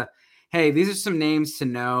just hey, these are some names to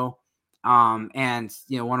know. And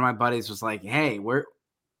one of my buddies was like, hey,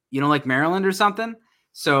 you don't like Maryland or something?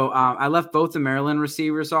 So I left both the Maryland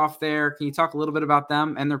receivers off there. Can you talk a little bit about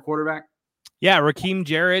them and their quarterback? Yeah, Raheem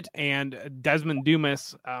Jarrett and Desmond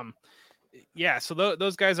Dumas. So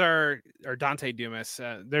those guys are Dante Dumas.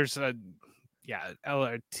 There's a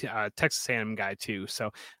Texas A&M guy too.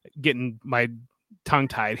 So getting my tongue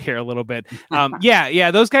tied here a little bit.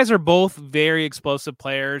 Those guys are both very explosive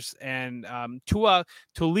players. And Talia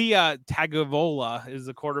Tagovailoa is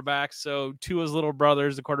the quarterback. So Tua's little brother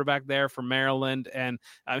is the quarterback there for Maryland, and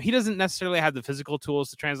he doesn't necessarily have the physical tools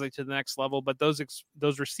to translate to the next level, but those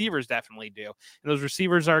receivers definitely do. And those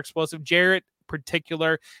receivers are explosive. Jarrett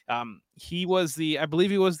particular, I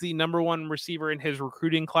believe he was the number 1 receiver in his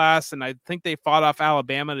recruiting class, and I think they fought off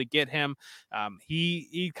Alabama to get him.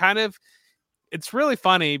 He kind of, it's really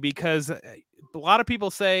funny because a lot of people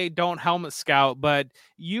say don't helmet scout, but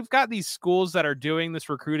you've got these schools that are doing this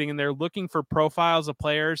recruiting and they're looking for profiles of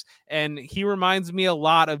players. And he reminds me a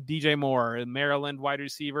lot of DJ Moore, a Maryland wide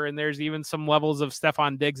receiver. And there's even some levels of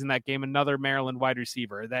Stephon Diggs in that game, another Maryland wide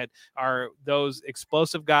receiver, that are those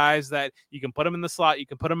explosive guys that you can put them in the slot, you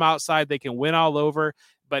can put them outside, they can win all over.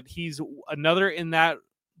 But he's another in that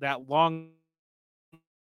long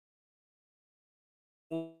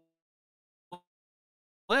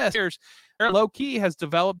list. Low key has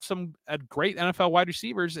developed some great NFL wide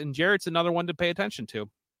receivers, and Jarrett's another one to pay attention to.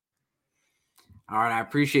 All right, I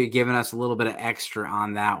appreciate you giving us a little bit of extra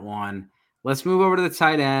on that one. Let's move over to the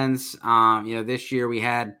tight ends. This year we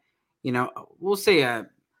had, we'll say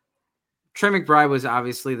Trey McBride was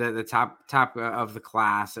obviously the top of the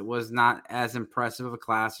class. It was not as impressive of a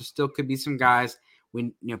class. There still could be some guys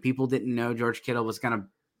when people didn't know George Kittle was going to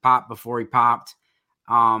pop before he popped.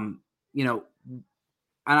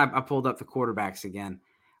 And I pulled up the quarterbacks again.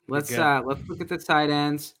 Let's look at the tight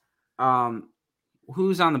ends.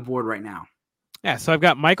 Who's on the board right now? Yeah, so I've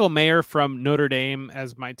got Michael Mayer from Notre Dame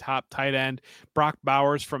as my top tight end. Brock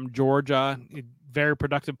Bowers from Georgia, a very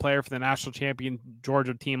productive player for the national champion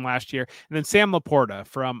Georgia team last year. And then Sam Laporta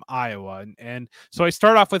from Iowa. And so I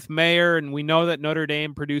start off with Mayer, and we know that Notre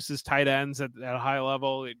Dame produces tight ends at a high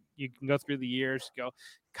level. You can go through the years,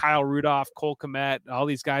 Kyle Rudolph, Cole Kmet, all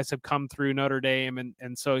these guys have come through Notre Dame.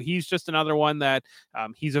 And so he's just another one that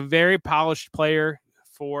he's a very polished player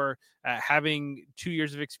for having 2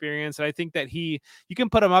 years of experience. And I think that you can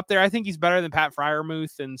put him up there. I think he's better than Pat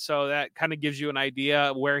Freiermuth. And so that kind of gives you an idea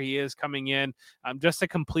of where he is coming in. Just a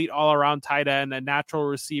complete all around tight end, a natural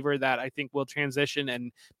receiver that I think will transition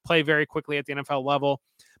and play very quickly at the NFL level.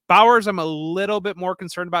 Bowers, I'm a little bit more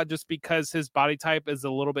concerned about just because his body type is a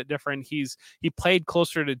little bit different. He played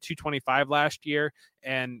closer to 225 last year,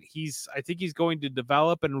 and I think he's going to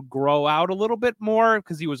develop and grow out a little bit more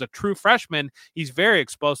because he was a true freshman. He's very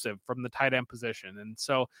explosive from the tight end position. And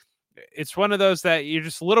so it's one of those that you're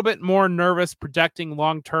just a little bit more nervous projecting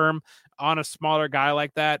long-term on a smaller guy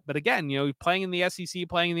like that. But again, playing in the SEC,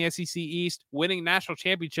 playing in the SEC East, winning national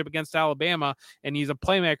championship against Alabama, and he's a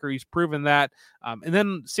playmaker. He's proven that. And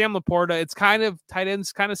then Sam Laporta, it's kind of tight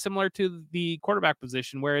ends, kind of similar to the quarterback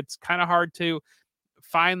position where it's kind of hard to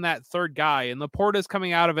find that third guy. And Laporta is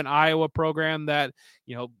coming out of an Iowa program that,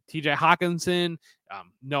 TJ Hawkinson,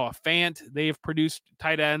 Noah Fant, they've produced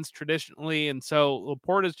tight ends traditionally. And so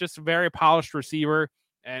Laporta is just a very polished receiver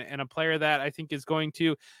and a player that I think is going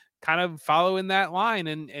to kind of follow in that line.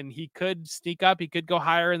 And he could sneak up, he could go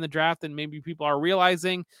higher in the draft than maybe people are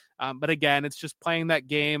realizing. But again, it's just playing that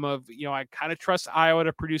game of, I kind of trust Iowa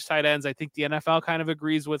to produce tight ends. I think the NFL kind of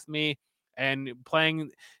agrees with me. And playing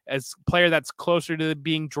as a player that's closer to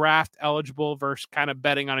being draft eligible versus kind of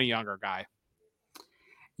betting on a younger guy.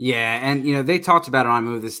 Yeah, and they talked about it on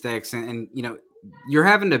Move the Sticks, and you're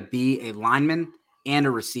having to be a lineman and a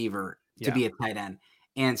receiver to be a tight end.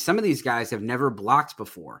 And some of these guys have never blocked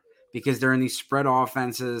before because they're in these spread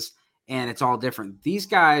offenses and it's all different. These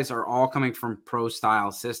guys are all coming from pro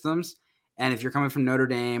style systems. And if you're coming from Notre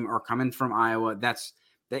Dame or coming from Iowa,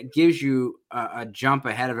 that gives you a jump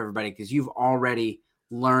ahead of everybody because you've already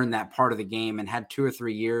learned that part of the game and had 2 or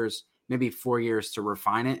 3 years, maybe 4 years to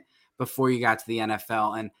refine it before you got to the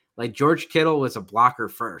NFL. And like George Kittle was a blocker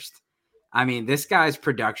first. I mean, this guy's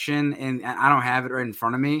production, and I don't have it right in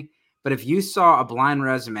front of me, but if you saw a blind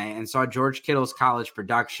resume and saw George Kittle's college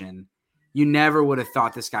production, you never would have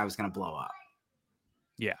thought this guy was going to blow up.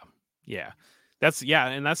 Yeah. Yeah.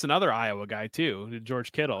 And that's another Iowa guy too,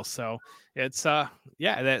 George Kittle. So it's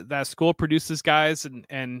that school produces guys,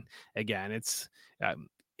 and again,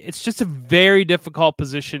 it's just a very difficult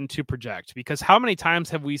position to project because how many times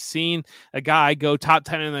have we seen a guy go top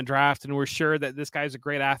 10 in the draft and we're sure that this guy's a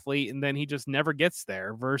great athlete and then he just never gets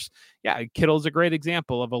there versus, Kittle's a great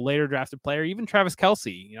example of a later drafted player. Even Travis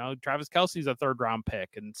Kelce, Travis Kelce's a 3rd round pick.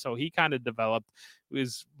 And so he kind of developed,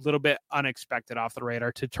 was a little bit unexpected off the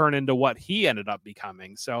radar to turn into what he ended up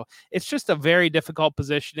becoming. So it's just a very difficult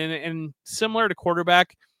position and similar to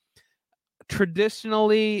quarterback.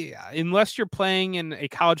 Traditionally, unless you're playing in a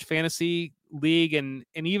college fantasy league and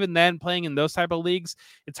even then playing in those type of leagues,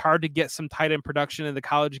 it's hard to get some tight end production in the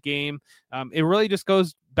college game. It really just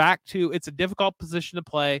goes back to it's a difficult position to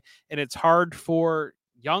play and it's hard for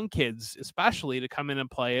young kids especially to come in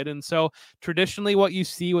and play it. And so traditionally what you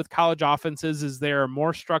see with college offenses is they're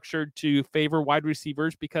more structured to favor wide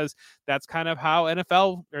receivers because that's kind of how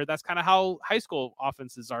NFL or that's kind of how high school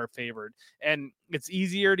offenses are favored. And it's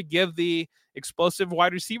easier to give the explosive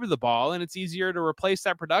wide receiver the ball and it's easier to replace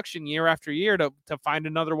that production year after year to find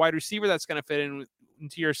another wide receiver that's going to fit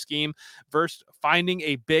into your scheme versus finding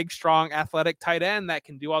a big, strong, athletic tight end that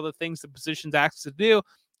can do all the things the position's asked to do,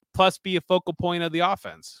 plus be a focal point of the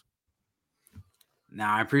offense.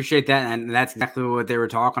 Now, I appreciate that, and that's exactly what they were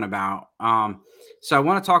talking about. So I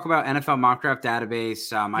want to talk about NFL Mock Draft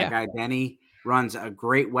Database. My guy Denny runs a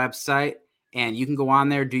great website, and you can go on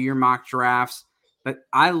there, do your mock drafts. But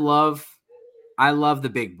I love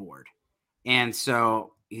the big board, and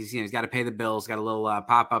so he's got to pay the bills, got a little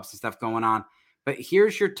pop-ups and stuff going on. But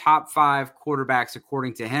here's your top 5 quarterbacks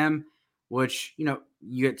according to him, which you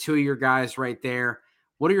get 2 of your guys right there.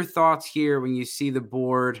 What are your thoughts here when you see the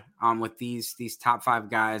board with these top 5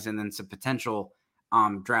 guys and then some potential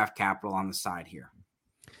draft capital on the side here?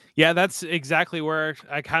 Yeah, that's exactly where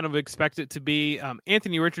I kind of expect it to be.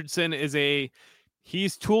 Anthony Richardson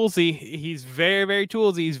he's toolsy. He's very, very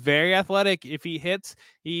toolsy. He's very athletic. If he hits,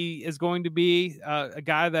 he is going to be a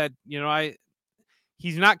guy that,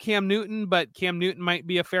 he's not Cam Newton, but Cam Newton might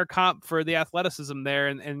be a fair comp for the athleticism there.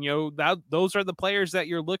 And those are the players that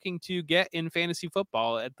you're looking to get in fantasy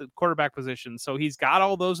football at the quarterback position. So he's got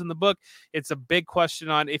all those in the book. It's a big question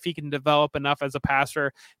on if he can develop enough as a passer.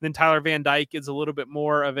 And then Tyler Van Dyke is a little bit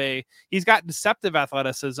more of he's got deceptive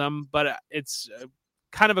athleticism, but it's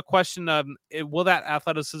kind of a question of will that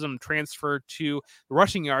athleticism transfer to the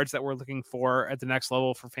rushing yards that we're looking for at the next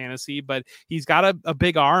level for fantasy. But he's got a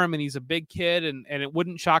big arm and he's a big kid, and it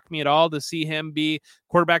wouldn't shock me at all to see him be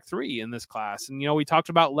quarterback 3 in this class. And we talked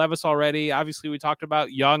about Levis already. Obviously we talked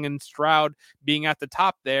about Young and Stroud being at the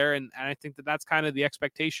top there, and I think that's kind of the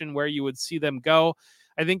expectation where you would see them go.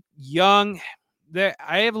 I think Young,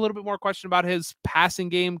 I have a little bit more question about his passing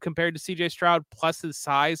game compared to CJ Stroud, plus his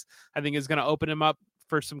size I think is going to open him up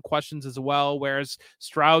for some questions as well, whereas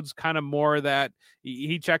Stroud's kind of more that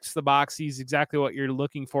he checks the box. He's exactly what you're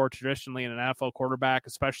looking for traditionally in an NFL quarterback,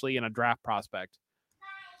 especially in a draft prospect.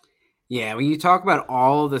 Yeah, when you talk about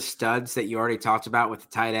all the studs that you already talked about with the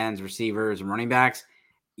tight ends, receivers, and running backs,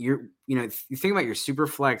 you think about your super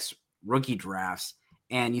flex rookie drafts,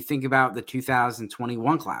 and you think about the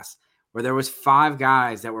 2021 class where there was 5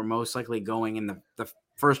 guys that were most likely going in the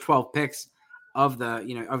first 12 picks of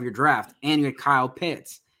of your draft, and you had Kyle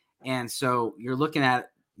Pitts. And so you're looking at,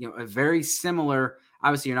 a very similar,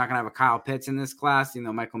 obviously you're not going to have a Kyle Pitts in this class,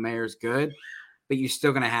 Michael Mayer's good, but you're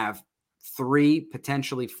still going to have 3,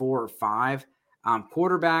 potentially 4 or 5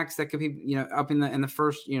 quarterbacks that could be, up in the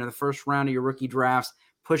first, the first round of your rookie drafts,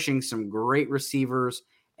 pushing some great receivers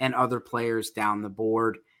and other players down the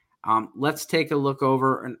board. Let's take a look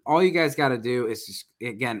over, and all you guys got to do is just,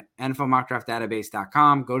 again,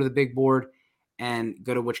 NFLMockDraftDatabase.com, go to the big board and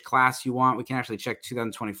go to which class you want. We can actually check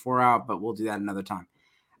 2024 out, but we'll do that another time.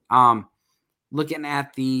 Looking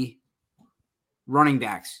at the running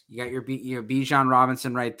backs, you got your Bijan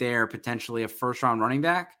Robinson right there, potentially a first-round running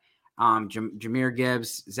back. Jahmyr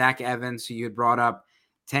Gibbs, Zach Evans, who you had brought up,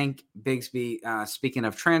 Tank Bigsby, speaking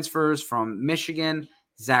of transfers from Michigan,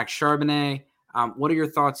 Zach Charbonnet. What are your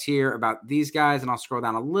thoughts here about these guys? And I'll scroll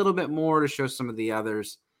down a little bit more to show some of the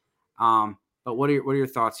others. But what are your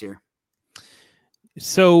thoughts here?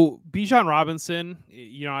 So Bijan Robinson,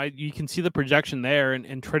 you can see the projection there,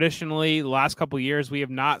 and traditionally the last couple of years we have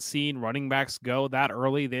not seen running backs go that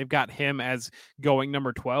early. They've got him as going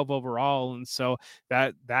number 12 overall, and so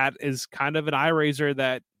that is kind of an eye raiser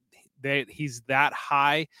that he's that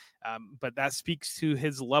high. But that speaks to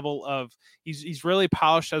his level of he's really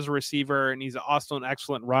polished as a receiver, and he's also an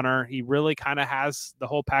excellent runner. He really kind of has the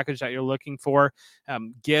whole package that you're looking for.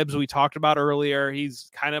 Gibbs, we talked about earlier, he's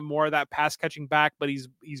kind of more of that pass catching back, but he's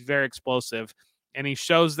very explosive, and he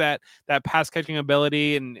shows that pass catching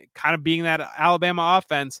ability and kind of being that Alabama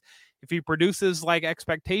offense. If he produces like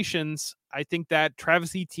expectations, I think that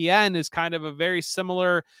Travis Etienne is kind of a very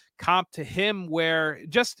similar comp to him, where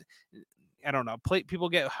just I don't know, people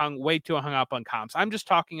get way too hung up on comps. I'm just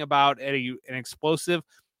talking about an explosive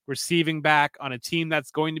receiving back on a team that's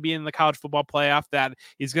going to be in the college football playoff, that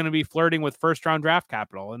is going to be flirting with first round draft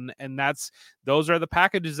capital. And those are the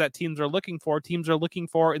packages that teams are looking for. Teams are looking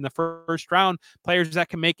for in the first round players that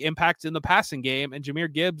can make impacts in the passing game. And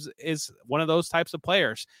Jahmyr Gibbs is one of those types of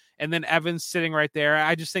players. And then Evans sitting right there.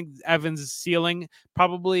 I just think Evans' ceiling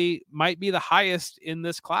probably might be the highest in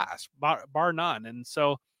this class, bar none. And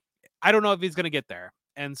so I don't know if he's going to get there.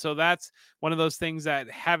 And so that's one of those things that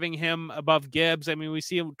having him above Gibbs, I mean, we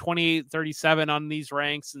see him 28-37 on these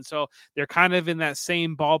ranks. And so they're kind of in that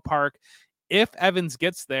same ballpark. If Evans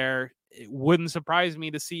gets there, it wouldn't surprise me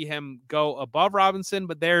to see him go above Robinson,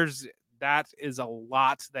 but that is a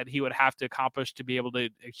lot that he would have to accomplish to be able to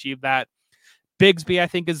achieve that. Bigsby, I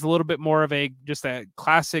think, is a little bit more of just a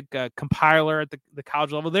classic compiler at the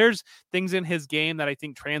college level. There's things in his game that I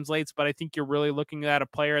think translates, but I think you're really looking at a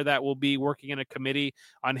player that will be working in a committee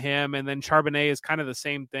on him. And then Charbonnet is kind of the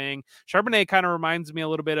same thing. Charbonnet kind of reminds me a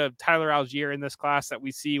little bit of Tyler Algier in this class that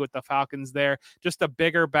we see with the Falcons there. Just a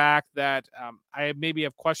bigger back that I maybe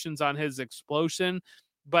have questions on his explosion,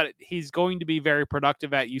 but he's going to be very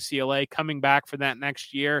productive at UCLA coming back for that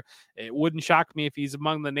next year. It wouldn't shock me if he's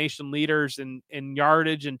among the nation leaders in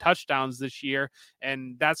yardage and touchdowns this year,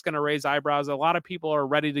 and that's going to raise eyebrows. A lot of people are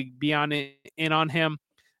ready to be in on him.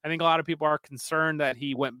 I think a lot of people are concerned that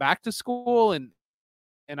he went back to school, and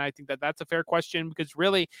I think that that's a fair question, because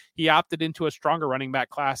really he opted into a stronger running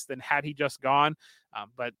back class than had he just gone.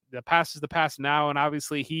 But the past is the past now, and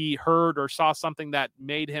obviously he heard or saw something that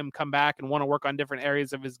made him come back and want to work on different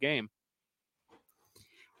areas of his game.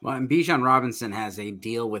 Well, and Bijan Robinson has a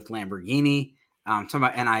deal with Lamborghini. Talking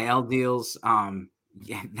about NIL deals.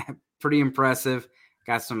 Yeah, pretty impressive.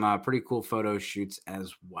 Got some pretty cool photo shoots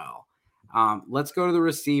as well. Let's go to the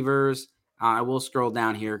receivers. I will scroll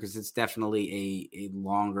down here because it's definitely a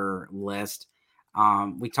longer list.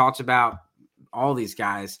 We talked about all these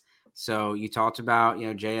guys. So you talked about,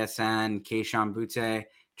 JSN, Kayshon Boutte,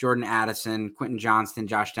 Jordan Addison, Quentin Johnston,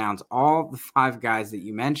 Josh Downs, all the 5 guys that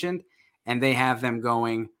you mentioned, and they have them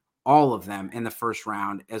going, all of them, in the first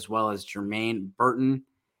round, as well as Jermaine Burton,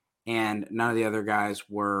 and none of the other guys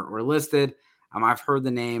were listed. I've heard the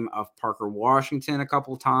name of Parker Washington a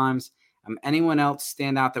couple times. Anyone else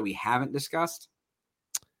stand out that we haven't discussed?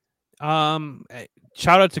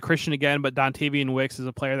 Shout out to Christian again, but Dontavian Wicks is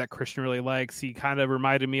a player that Christian really likes. He kind of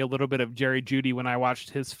reminded me a little bit of Jerry Jeudy when I watched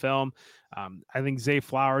his film. I think Zay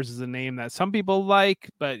Flowers is a name that some people like,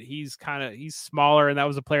 but he's smaller, and that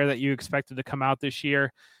was a player that you expected to come out this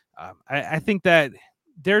year. I think that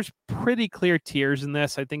there's pretty clear tiers in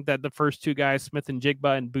this. I think that the first 2 guys, Smith and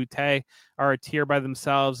Jigba and Boutte, are a tier by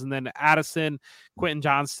themselves. And then Addison, Quentin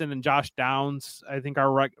Johnston, and Josh Downs, I think,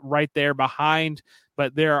 are right there behind.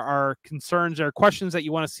 But there are concerns, there are questions that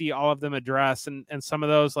you want to see all of them address. And some of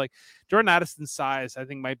those, like Jordan Addison's size, I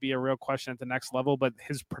think might be a real question at the next level, but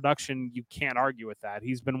his production, you can't argue with that.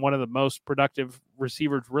 He's been one of the most productive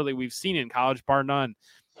receivers really we've seen in college, bar none.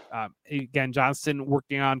 Again, Johnston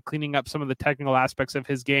working on cleaning up some of the technical aspects of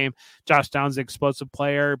his game. Josh Downs, an explosive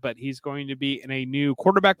player, but he's going to be in a new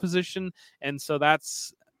quarterback position. And so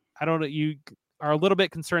I don't know, you are a little bit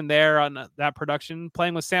concerned there on that production,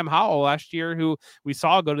 playing with Sam Howell last year, who we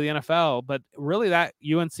saw go to the NFL, but really that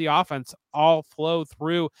UNC offense all flow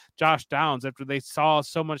through Josh Downs after they saw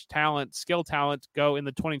so much skill talent go in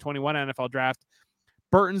the 2021 NFL draft.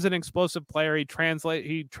 Burton's an explosive player. He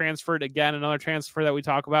transferred again. Another transfer that we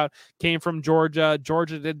talk about came from Georgia.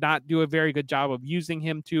 Georgia did not do a very good job of using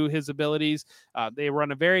him to his abilities. They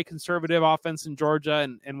run a very conservative offense in Georgia,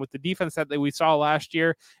 and with the defense that we saw last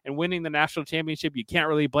year and winning the national championship, you can't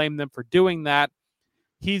really blame them for doing that.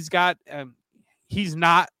 He's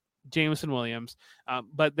not Jameson Williams.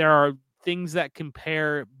 But there are things that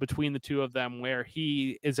compare between the two of them where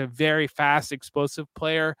he is a very fast, explosive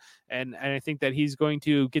player. And I think that he's going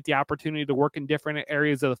to get the opportunity to work in different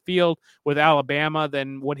areas of the field with Alabama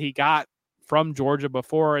than what he got from Georgia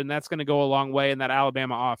before. And that's going to go a long way in that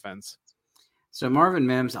Alabama offense. So Marvin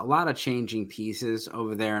Mims, a lot of changing pieces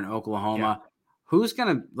over there in Oklahoma. Yeah. Who's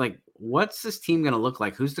going to what's this team going to look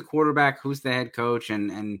like? Who's the quarterback? Who's the head coach?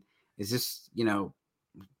 And is this, going to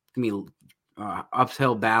be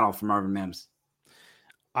uphill battle for Marvin Mims?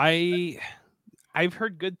 I've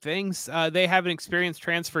heard good things. They have an experienced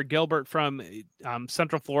transfer. Gilbert from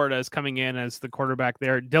Central Florida is coming in as the quarterback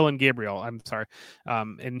there. Dylan Gabriel, I'm sorry.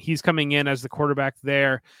 And he's coming in as the quarterback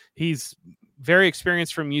there. He's very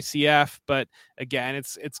experienced from UCF, but again,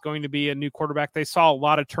 it's going to be a new quarterback. They saw a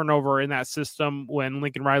lot of turnover in that system when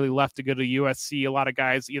Lincoln Riley left to go to USC. A lot of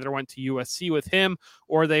guys either went to USC with him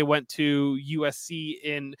or they went to USC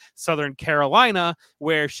in Southern Carolina,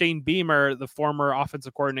 where Shane Beamer, the former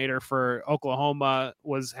offensive coordinator for Oklahoma,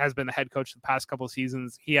 has been the head coach the past couple of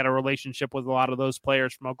seasons. He had a relationship with a lot of those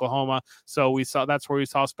players from Oklahoma. So that's where we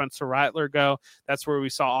saw Spencer Rattler go. That's where we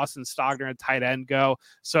saw Austin Stogner at tight end go.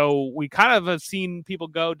 So we kind of have seen people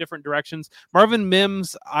go different directions. Marvin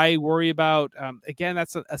Mims, I worry about. Again,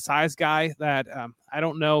 that's a size guy that I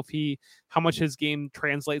don't know how much his game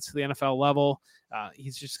translates to the NFL level.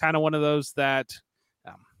 He's just kind of one of those that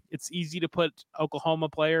it's easy to put Oklahoma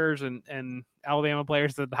players and Alabama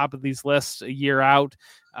players at the top of these lists a year out.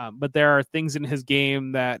 But there are things in his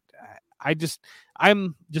game that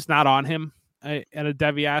I'm just not on him at a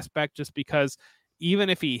Devy aspect, just because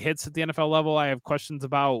even if he hits at the NFL level, I have questions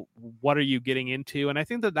about what are you getting into. And I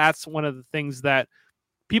think that that's one of the things that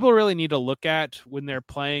people really need to look at when they're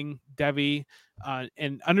playing Devy,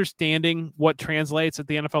 and understanding what translates at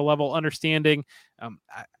the NFL level, understanding,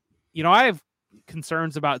 I have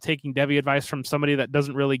concerns about taking Devy advice from somebody that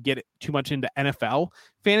doesn't really get too much into NFL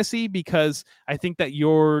fantasy, because I think that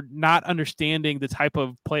you're not understanding the type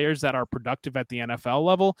of players that are productive at the NFL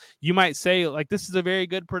level. You might say, like, this is a very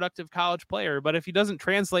good productive college player, but if he doesn't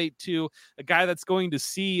translate to a guy that's going to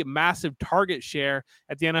see massive target share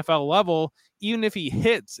at the NFL level, even if he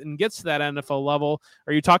hits and gets to that NFL level,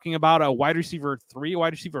 are you talking about a wide receiver 3,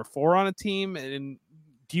 wide receiver 4 on a team? And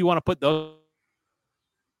do you want to put those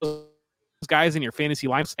guys in your fantasy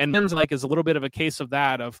lineups? And Mims is a little bit of a case of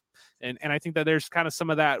that. And I think that there's kind of some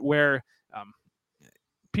of that where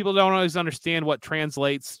people don't always understand what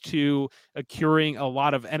translates to accruing a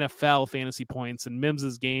lot of NFL fantasy points, and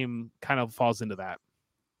Mims's game kind of falls into that.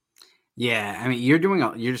 Yeah, I mean, you're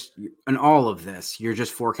just in all of this, you're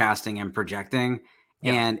just forecasting and projecting,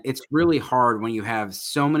 and it's really hard when you have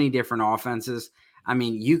so many different offenses. I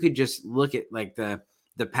mean, you could just look at the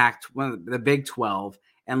the Big 12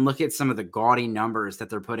 and look at some of the gaudy numbers that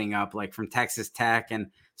they're putting up, like from Texas Tech and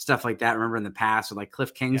stuff like that. Remember in the past with like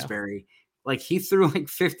Cliff Kingsbury, he threw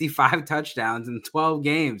 55 touchdowns in 12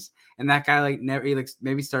 games, and that guy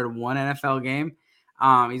maybe started one NFL game.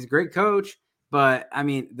 He's a great coach. But I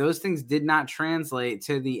mean, those things did not translate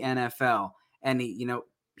to the NFL. And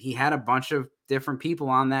he had a bunch of different people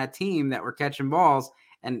on that team that were catching balls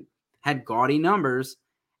and had gaudy numbers.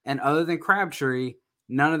 And other than Crabtree,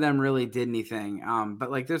 none of them really did anything.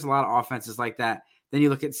 But there's a lot of offenses like that. Then you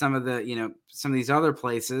look at some of these other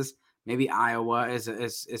places, maybe Iowa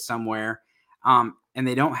is somewhere, and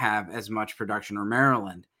they don't have as much production, or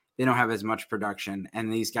Maryland, they don't have as much production.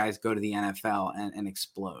 And these guys go to the NFL and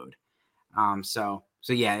explode. So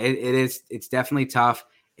yeah, it's definitely tough.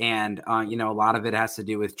 And, a lot of it has to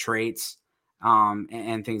do with traits,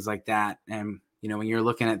 and things like that. And, when you're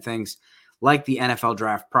looking at things like the NFL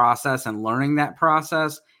draft process and learning that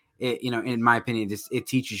process, in my opinion, it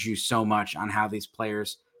teaches you so much on how these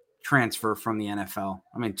players transfer from the NFL,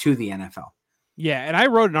 to the NFL. Yeah, and I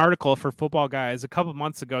wrote an article for Football Guys a couple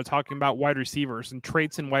months ago talking about wide receivers and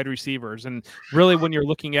traits in wide receivers. And really, when you're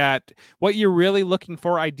looking at what you're really looking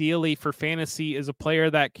for ideally for fantasy is a player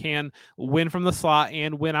that can win from the slot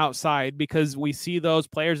and win outside, because we see those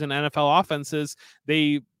players in NFL offenses,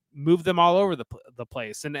 they move them all over the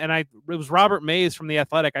place. And it was Robert Mays from The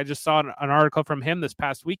Athletic. I just saw an article from him this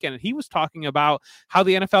past weekend, and he was talking about how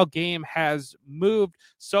the NFL game has moved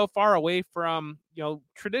so far away from,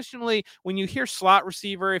 traditionally when you hear slot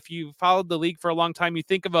receiver, if you followed the league for a long time, you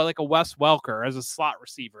think of a Wes Welker as a slot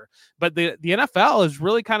receiver. But the NFL has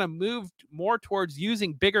really kind of moved more towards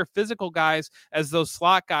using bigger physical guys as those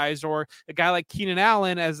slot guys, or a guy like Keenan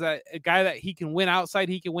Allen as a guy that he can win outside,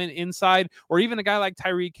 he can win inside, or even a guy like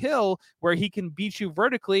Tyreek Hill where he can beat you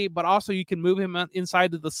vertically, but also you can move him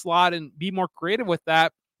inside to the slot and be more creative with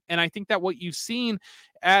that. And I think that what you've seen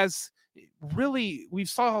as really we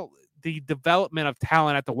saw the development of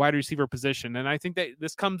talent at the wide receiver position. And I think that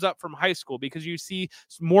this comes up from high school, because you see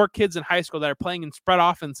more kids in high school that are playing in spread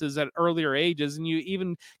offenses at earlier ages. And you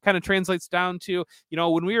even kind of translates down to,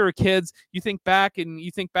 when we were kids, you think back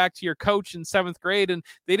to your coach in 7th grade, and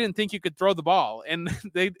they didn't think you could throw the ball, and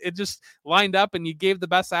it just lined up and you gave the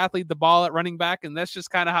best athlete the ball at running back. And that's just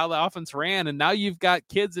kind of how the offense ran. And now you've got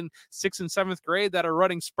kids in 6th and 7th grade that are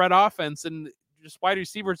running spread offense, and just wide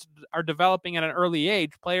receivers are developing at an early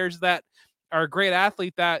age, players that are a great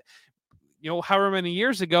athlete that, however many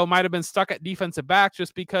years ago might have been stuck at defensive back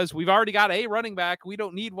just because we've already got a running back. We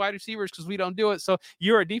don't need wide receivers because we don't do it. So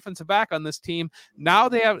you're a defensive back on this team. Now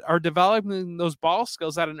they are developing those ball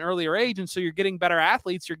skills at an earlier age. And so you're getting better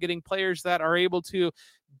athletes. You're getting players that are able to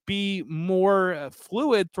be more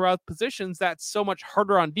fluid throughout positions. That's so much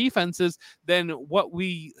harder on defenses than what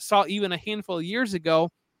we saw even a handful of years ago,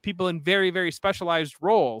 people in very, very specialized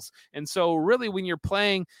roles. And so really when you're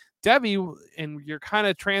playing Devy and you're kind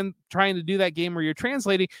of trying to do that game where you're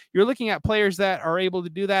translating, you're looking at players that are able to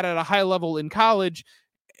do that at a high level in college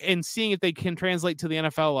and seeing if they can translate to the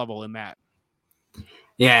NFL level in that.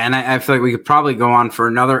 Yeah, and I feel like we could probably go on for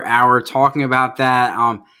another hour talking about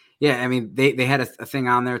that. Yeah, I mean, they had a thing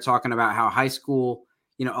on there talking about how high school,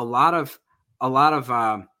 a lot of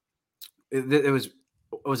it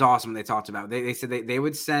was awesome. They talked about, they said they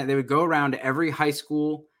would go around to every high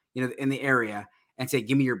school, in the area and say,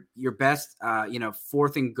 give me your best,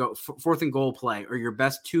 fourth and goal play, or your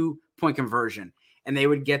best 2-point conversion. And they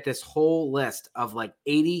would get this whole list of like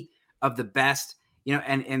 80 of the best,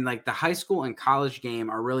 and like the high school and college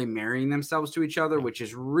game are really marrying themselves to each other, which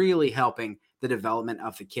is really helping the development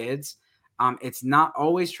of the kids. It's not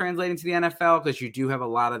always translating to the NFL, because you do have a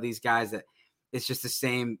lot of these guys that it's just the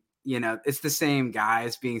same, it's the same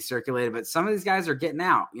guys being circulated, but some of these guys are getting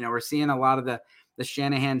out. We're seeing a lot of the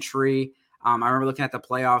Shanahan tree. I remember looking at the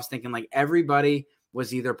playoffs thinking like everybody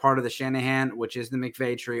was either part of the Shanahan, which is the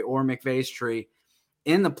McVay tree, or McVay's tree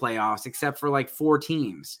in the playoffs, except for like 4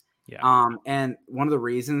 teams. Yeah. And one of the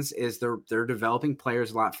reasons is they're developing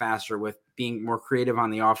players a lot faster with being more creative on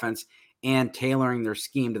the offense and tailoring their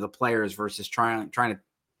scheme to the players versus trying to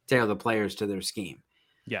tailor the players to their scheme.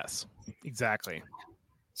 Yes, exactly.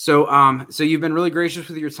 So you've been really gracious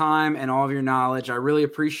with your time and all of your knowledge. I really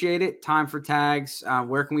appreciate it. Time for tags.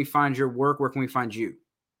 Where can we find your work? Where can we find you?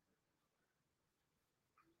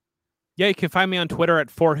 Yeah, you can find me on Twitter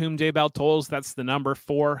at For Whom J Bell Tolls. That's the number,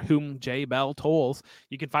 For Whom J Bell Tolls.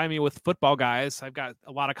 You can find me with Football Guys. I've got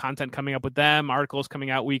a lot of content coming up with them, articles coming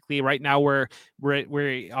out weekly. Right now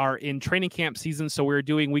we are in training camp season, so we're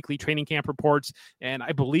doing weekly training camp reports. And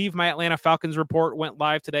I believe my Atlanta Falcons report went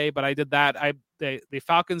live today, but I did that. The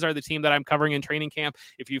Falcons are the team that I'm covering in training camp.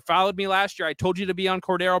 If you followed me last year, I told you to be on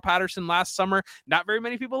Cordero Patterson last summer. Not very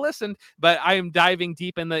many people listened, but I am diving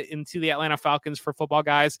deep into the Atlanta Falcons for Football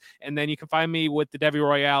Guys. And then you can find me with the Devy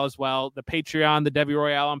Royale as well, the Patreon, the Devy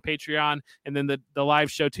Royale on Patreon, and then the live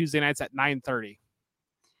show Tuesday nights at 9:30.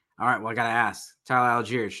 All right. Well, I got to ask Tyler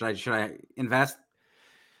Algier, should I invest?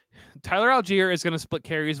 Tyler Algier is going to split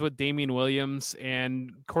carries with Damian Williams,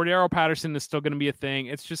 and Cordero Patterson is still going to be a thing.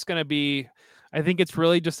 It's just going to be, I think it's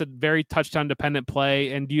really just a very touchdown dependent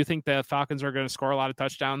play. And do you think the Falcons are going to score a lot of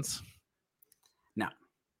touchdowns? No.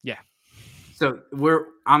 Yeah. So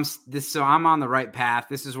I'm on the right path.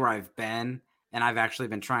 This is where I've been, and I've actually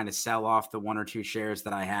been trying to sell off the 1 or 2 shares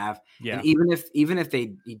that I have. Yeah. And even if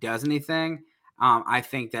he does anything, I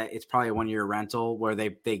think that it's probably a 1-year rental where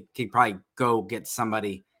they could probably go get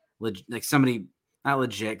somebody not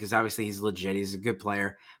legit, because obviously he's legit. He's a good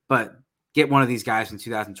player, but get one of these guys from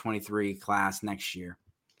 2023 class next year.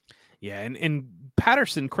 Yeah, and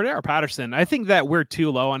Cordero Patterson, I think that we're too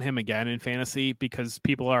low on him again in fantasy, because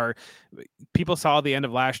people saw the end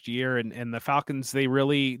of last year, and the Falcons, they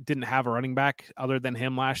really didn't have a running back other than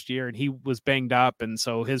him last year, and he was banged up, and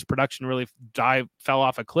so his production really fell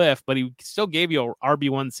off a cliff, but he still gave you an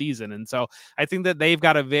RB1 season. And so I think that they've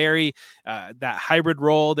got a very that hybrid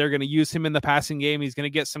role. They're going to use him in the passing game. He's going to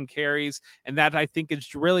get some carries, and that I think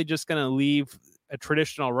is really just going to leave a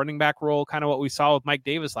traditional running back role, kind of what we saw with Mike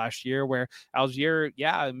Davis last year, where Algier,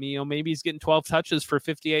 maybe he's getting 12 touches for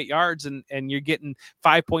 58 yards and you're getting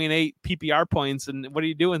 5.8 PPR points. And what are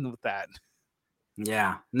you doing with that?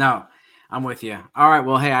 Yeah, no, I'm with you. All right.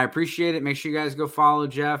 Well, hey, I appreciate it. Make sure you guys go follow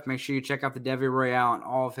Jeff. Make sure you check out the Devy Royale and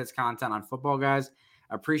all of his content on Football Guys.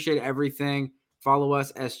 I appreciate everything. Follow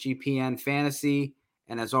us, SGPN Fantasy.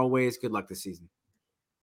 And as always, good luck this season.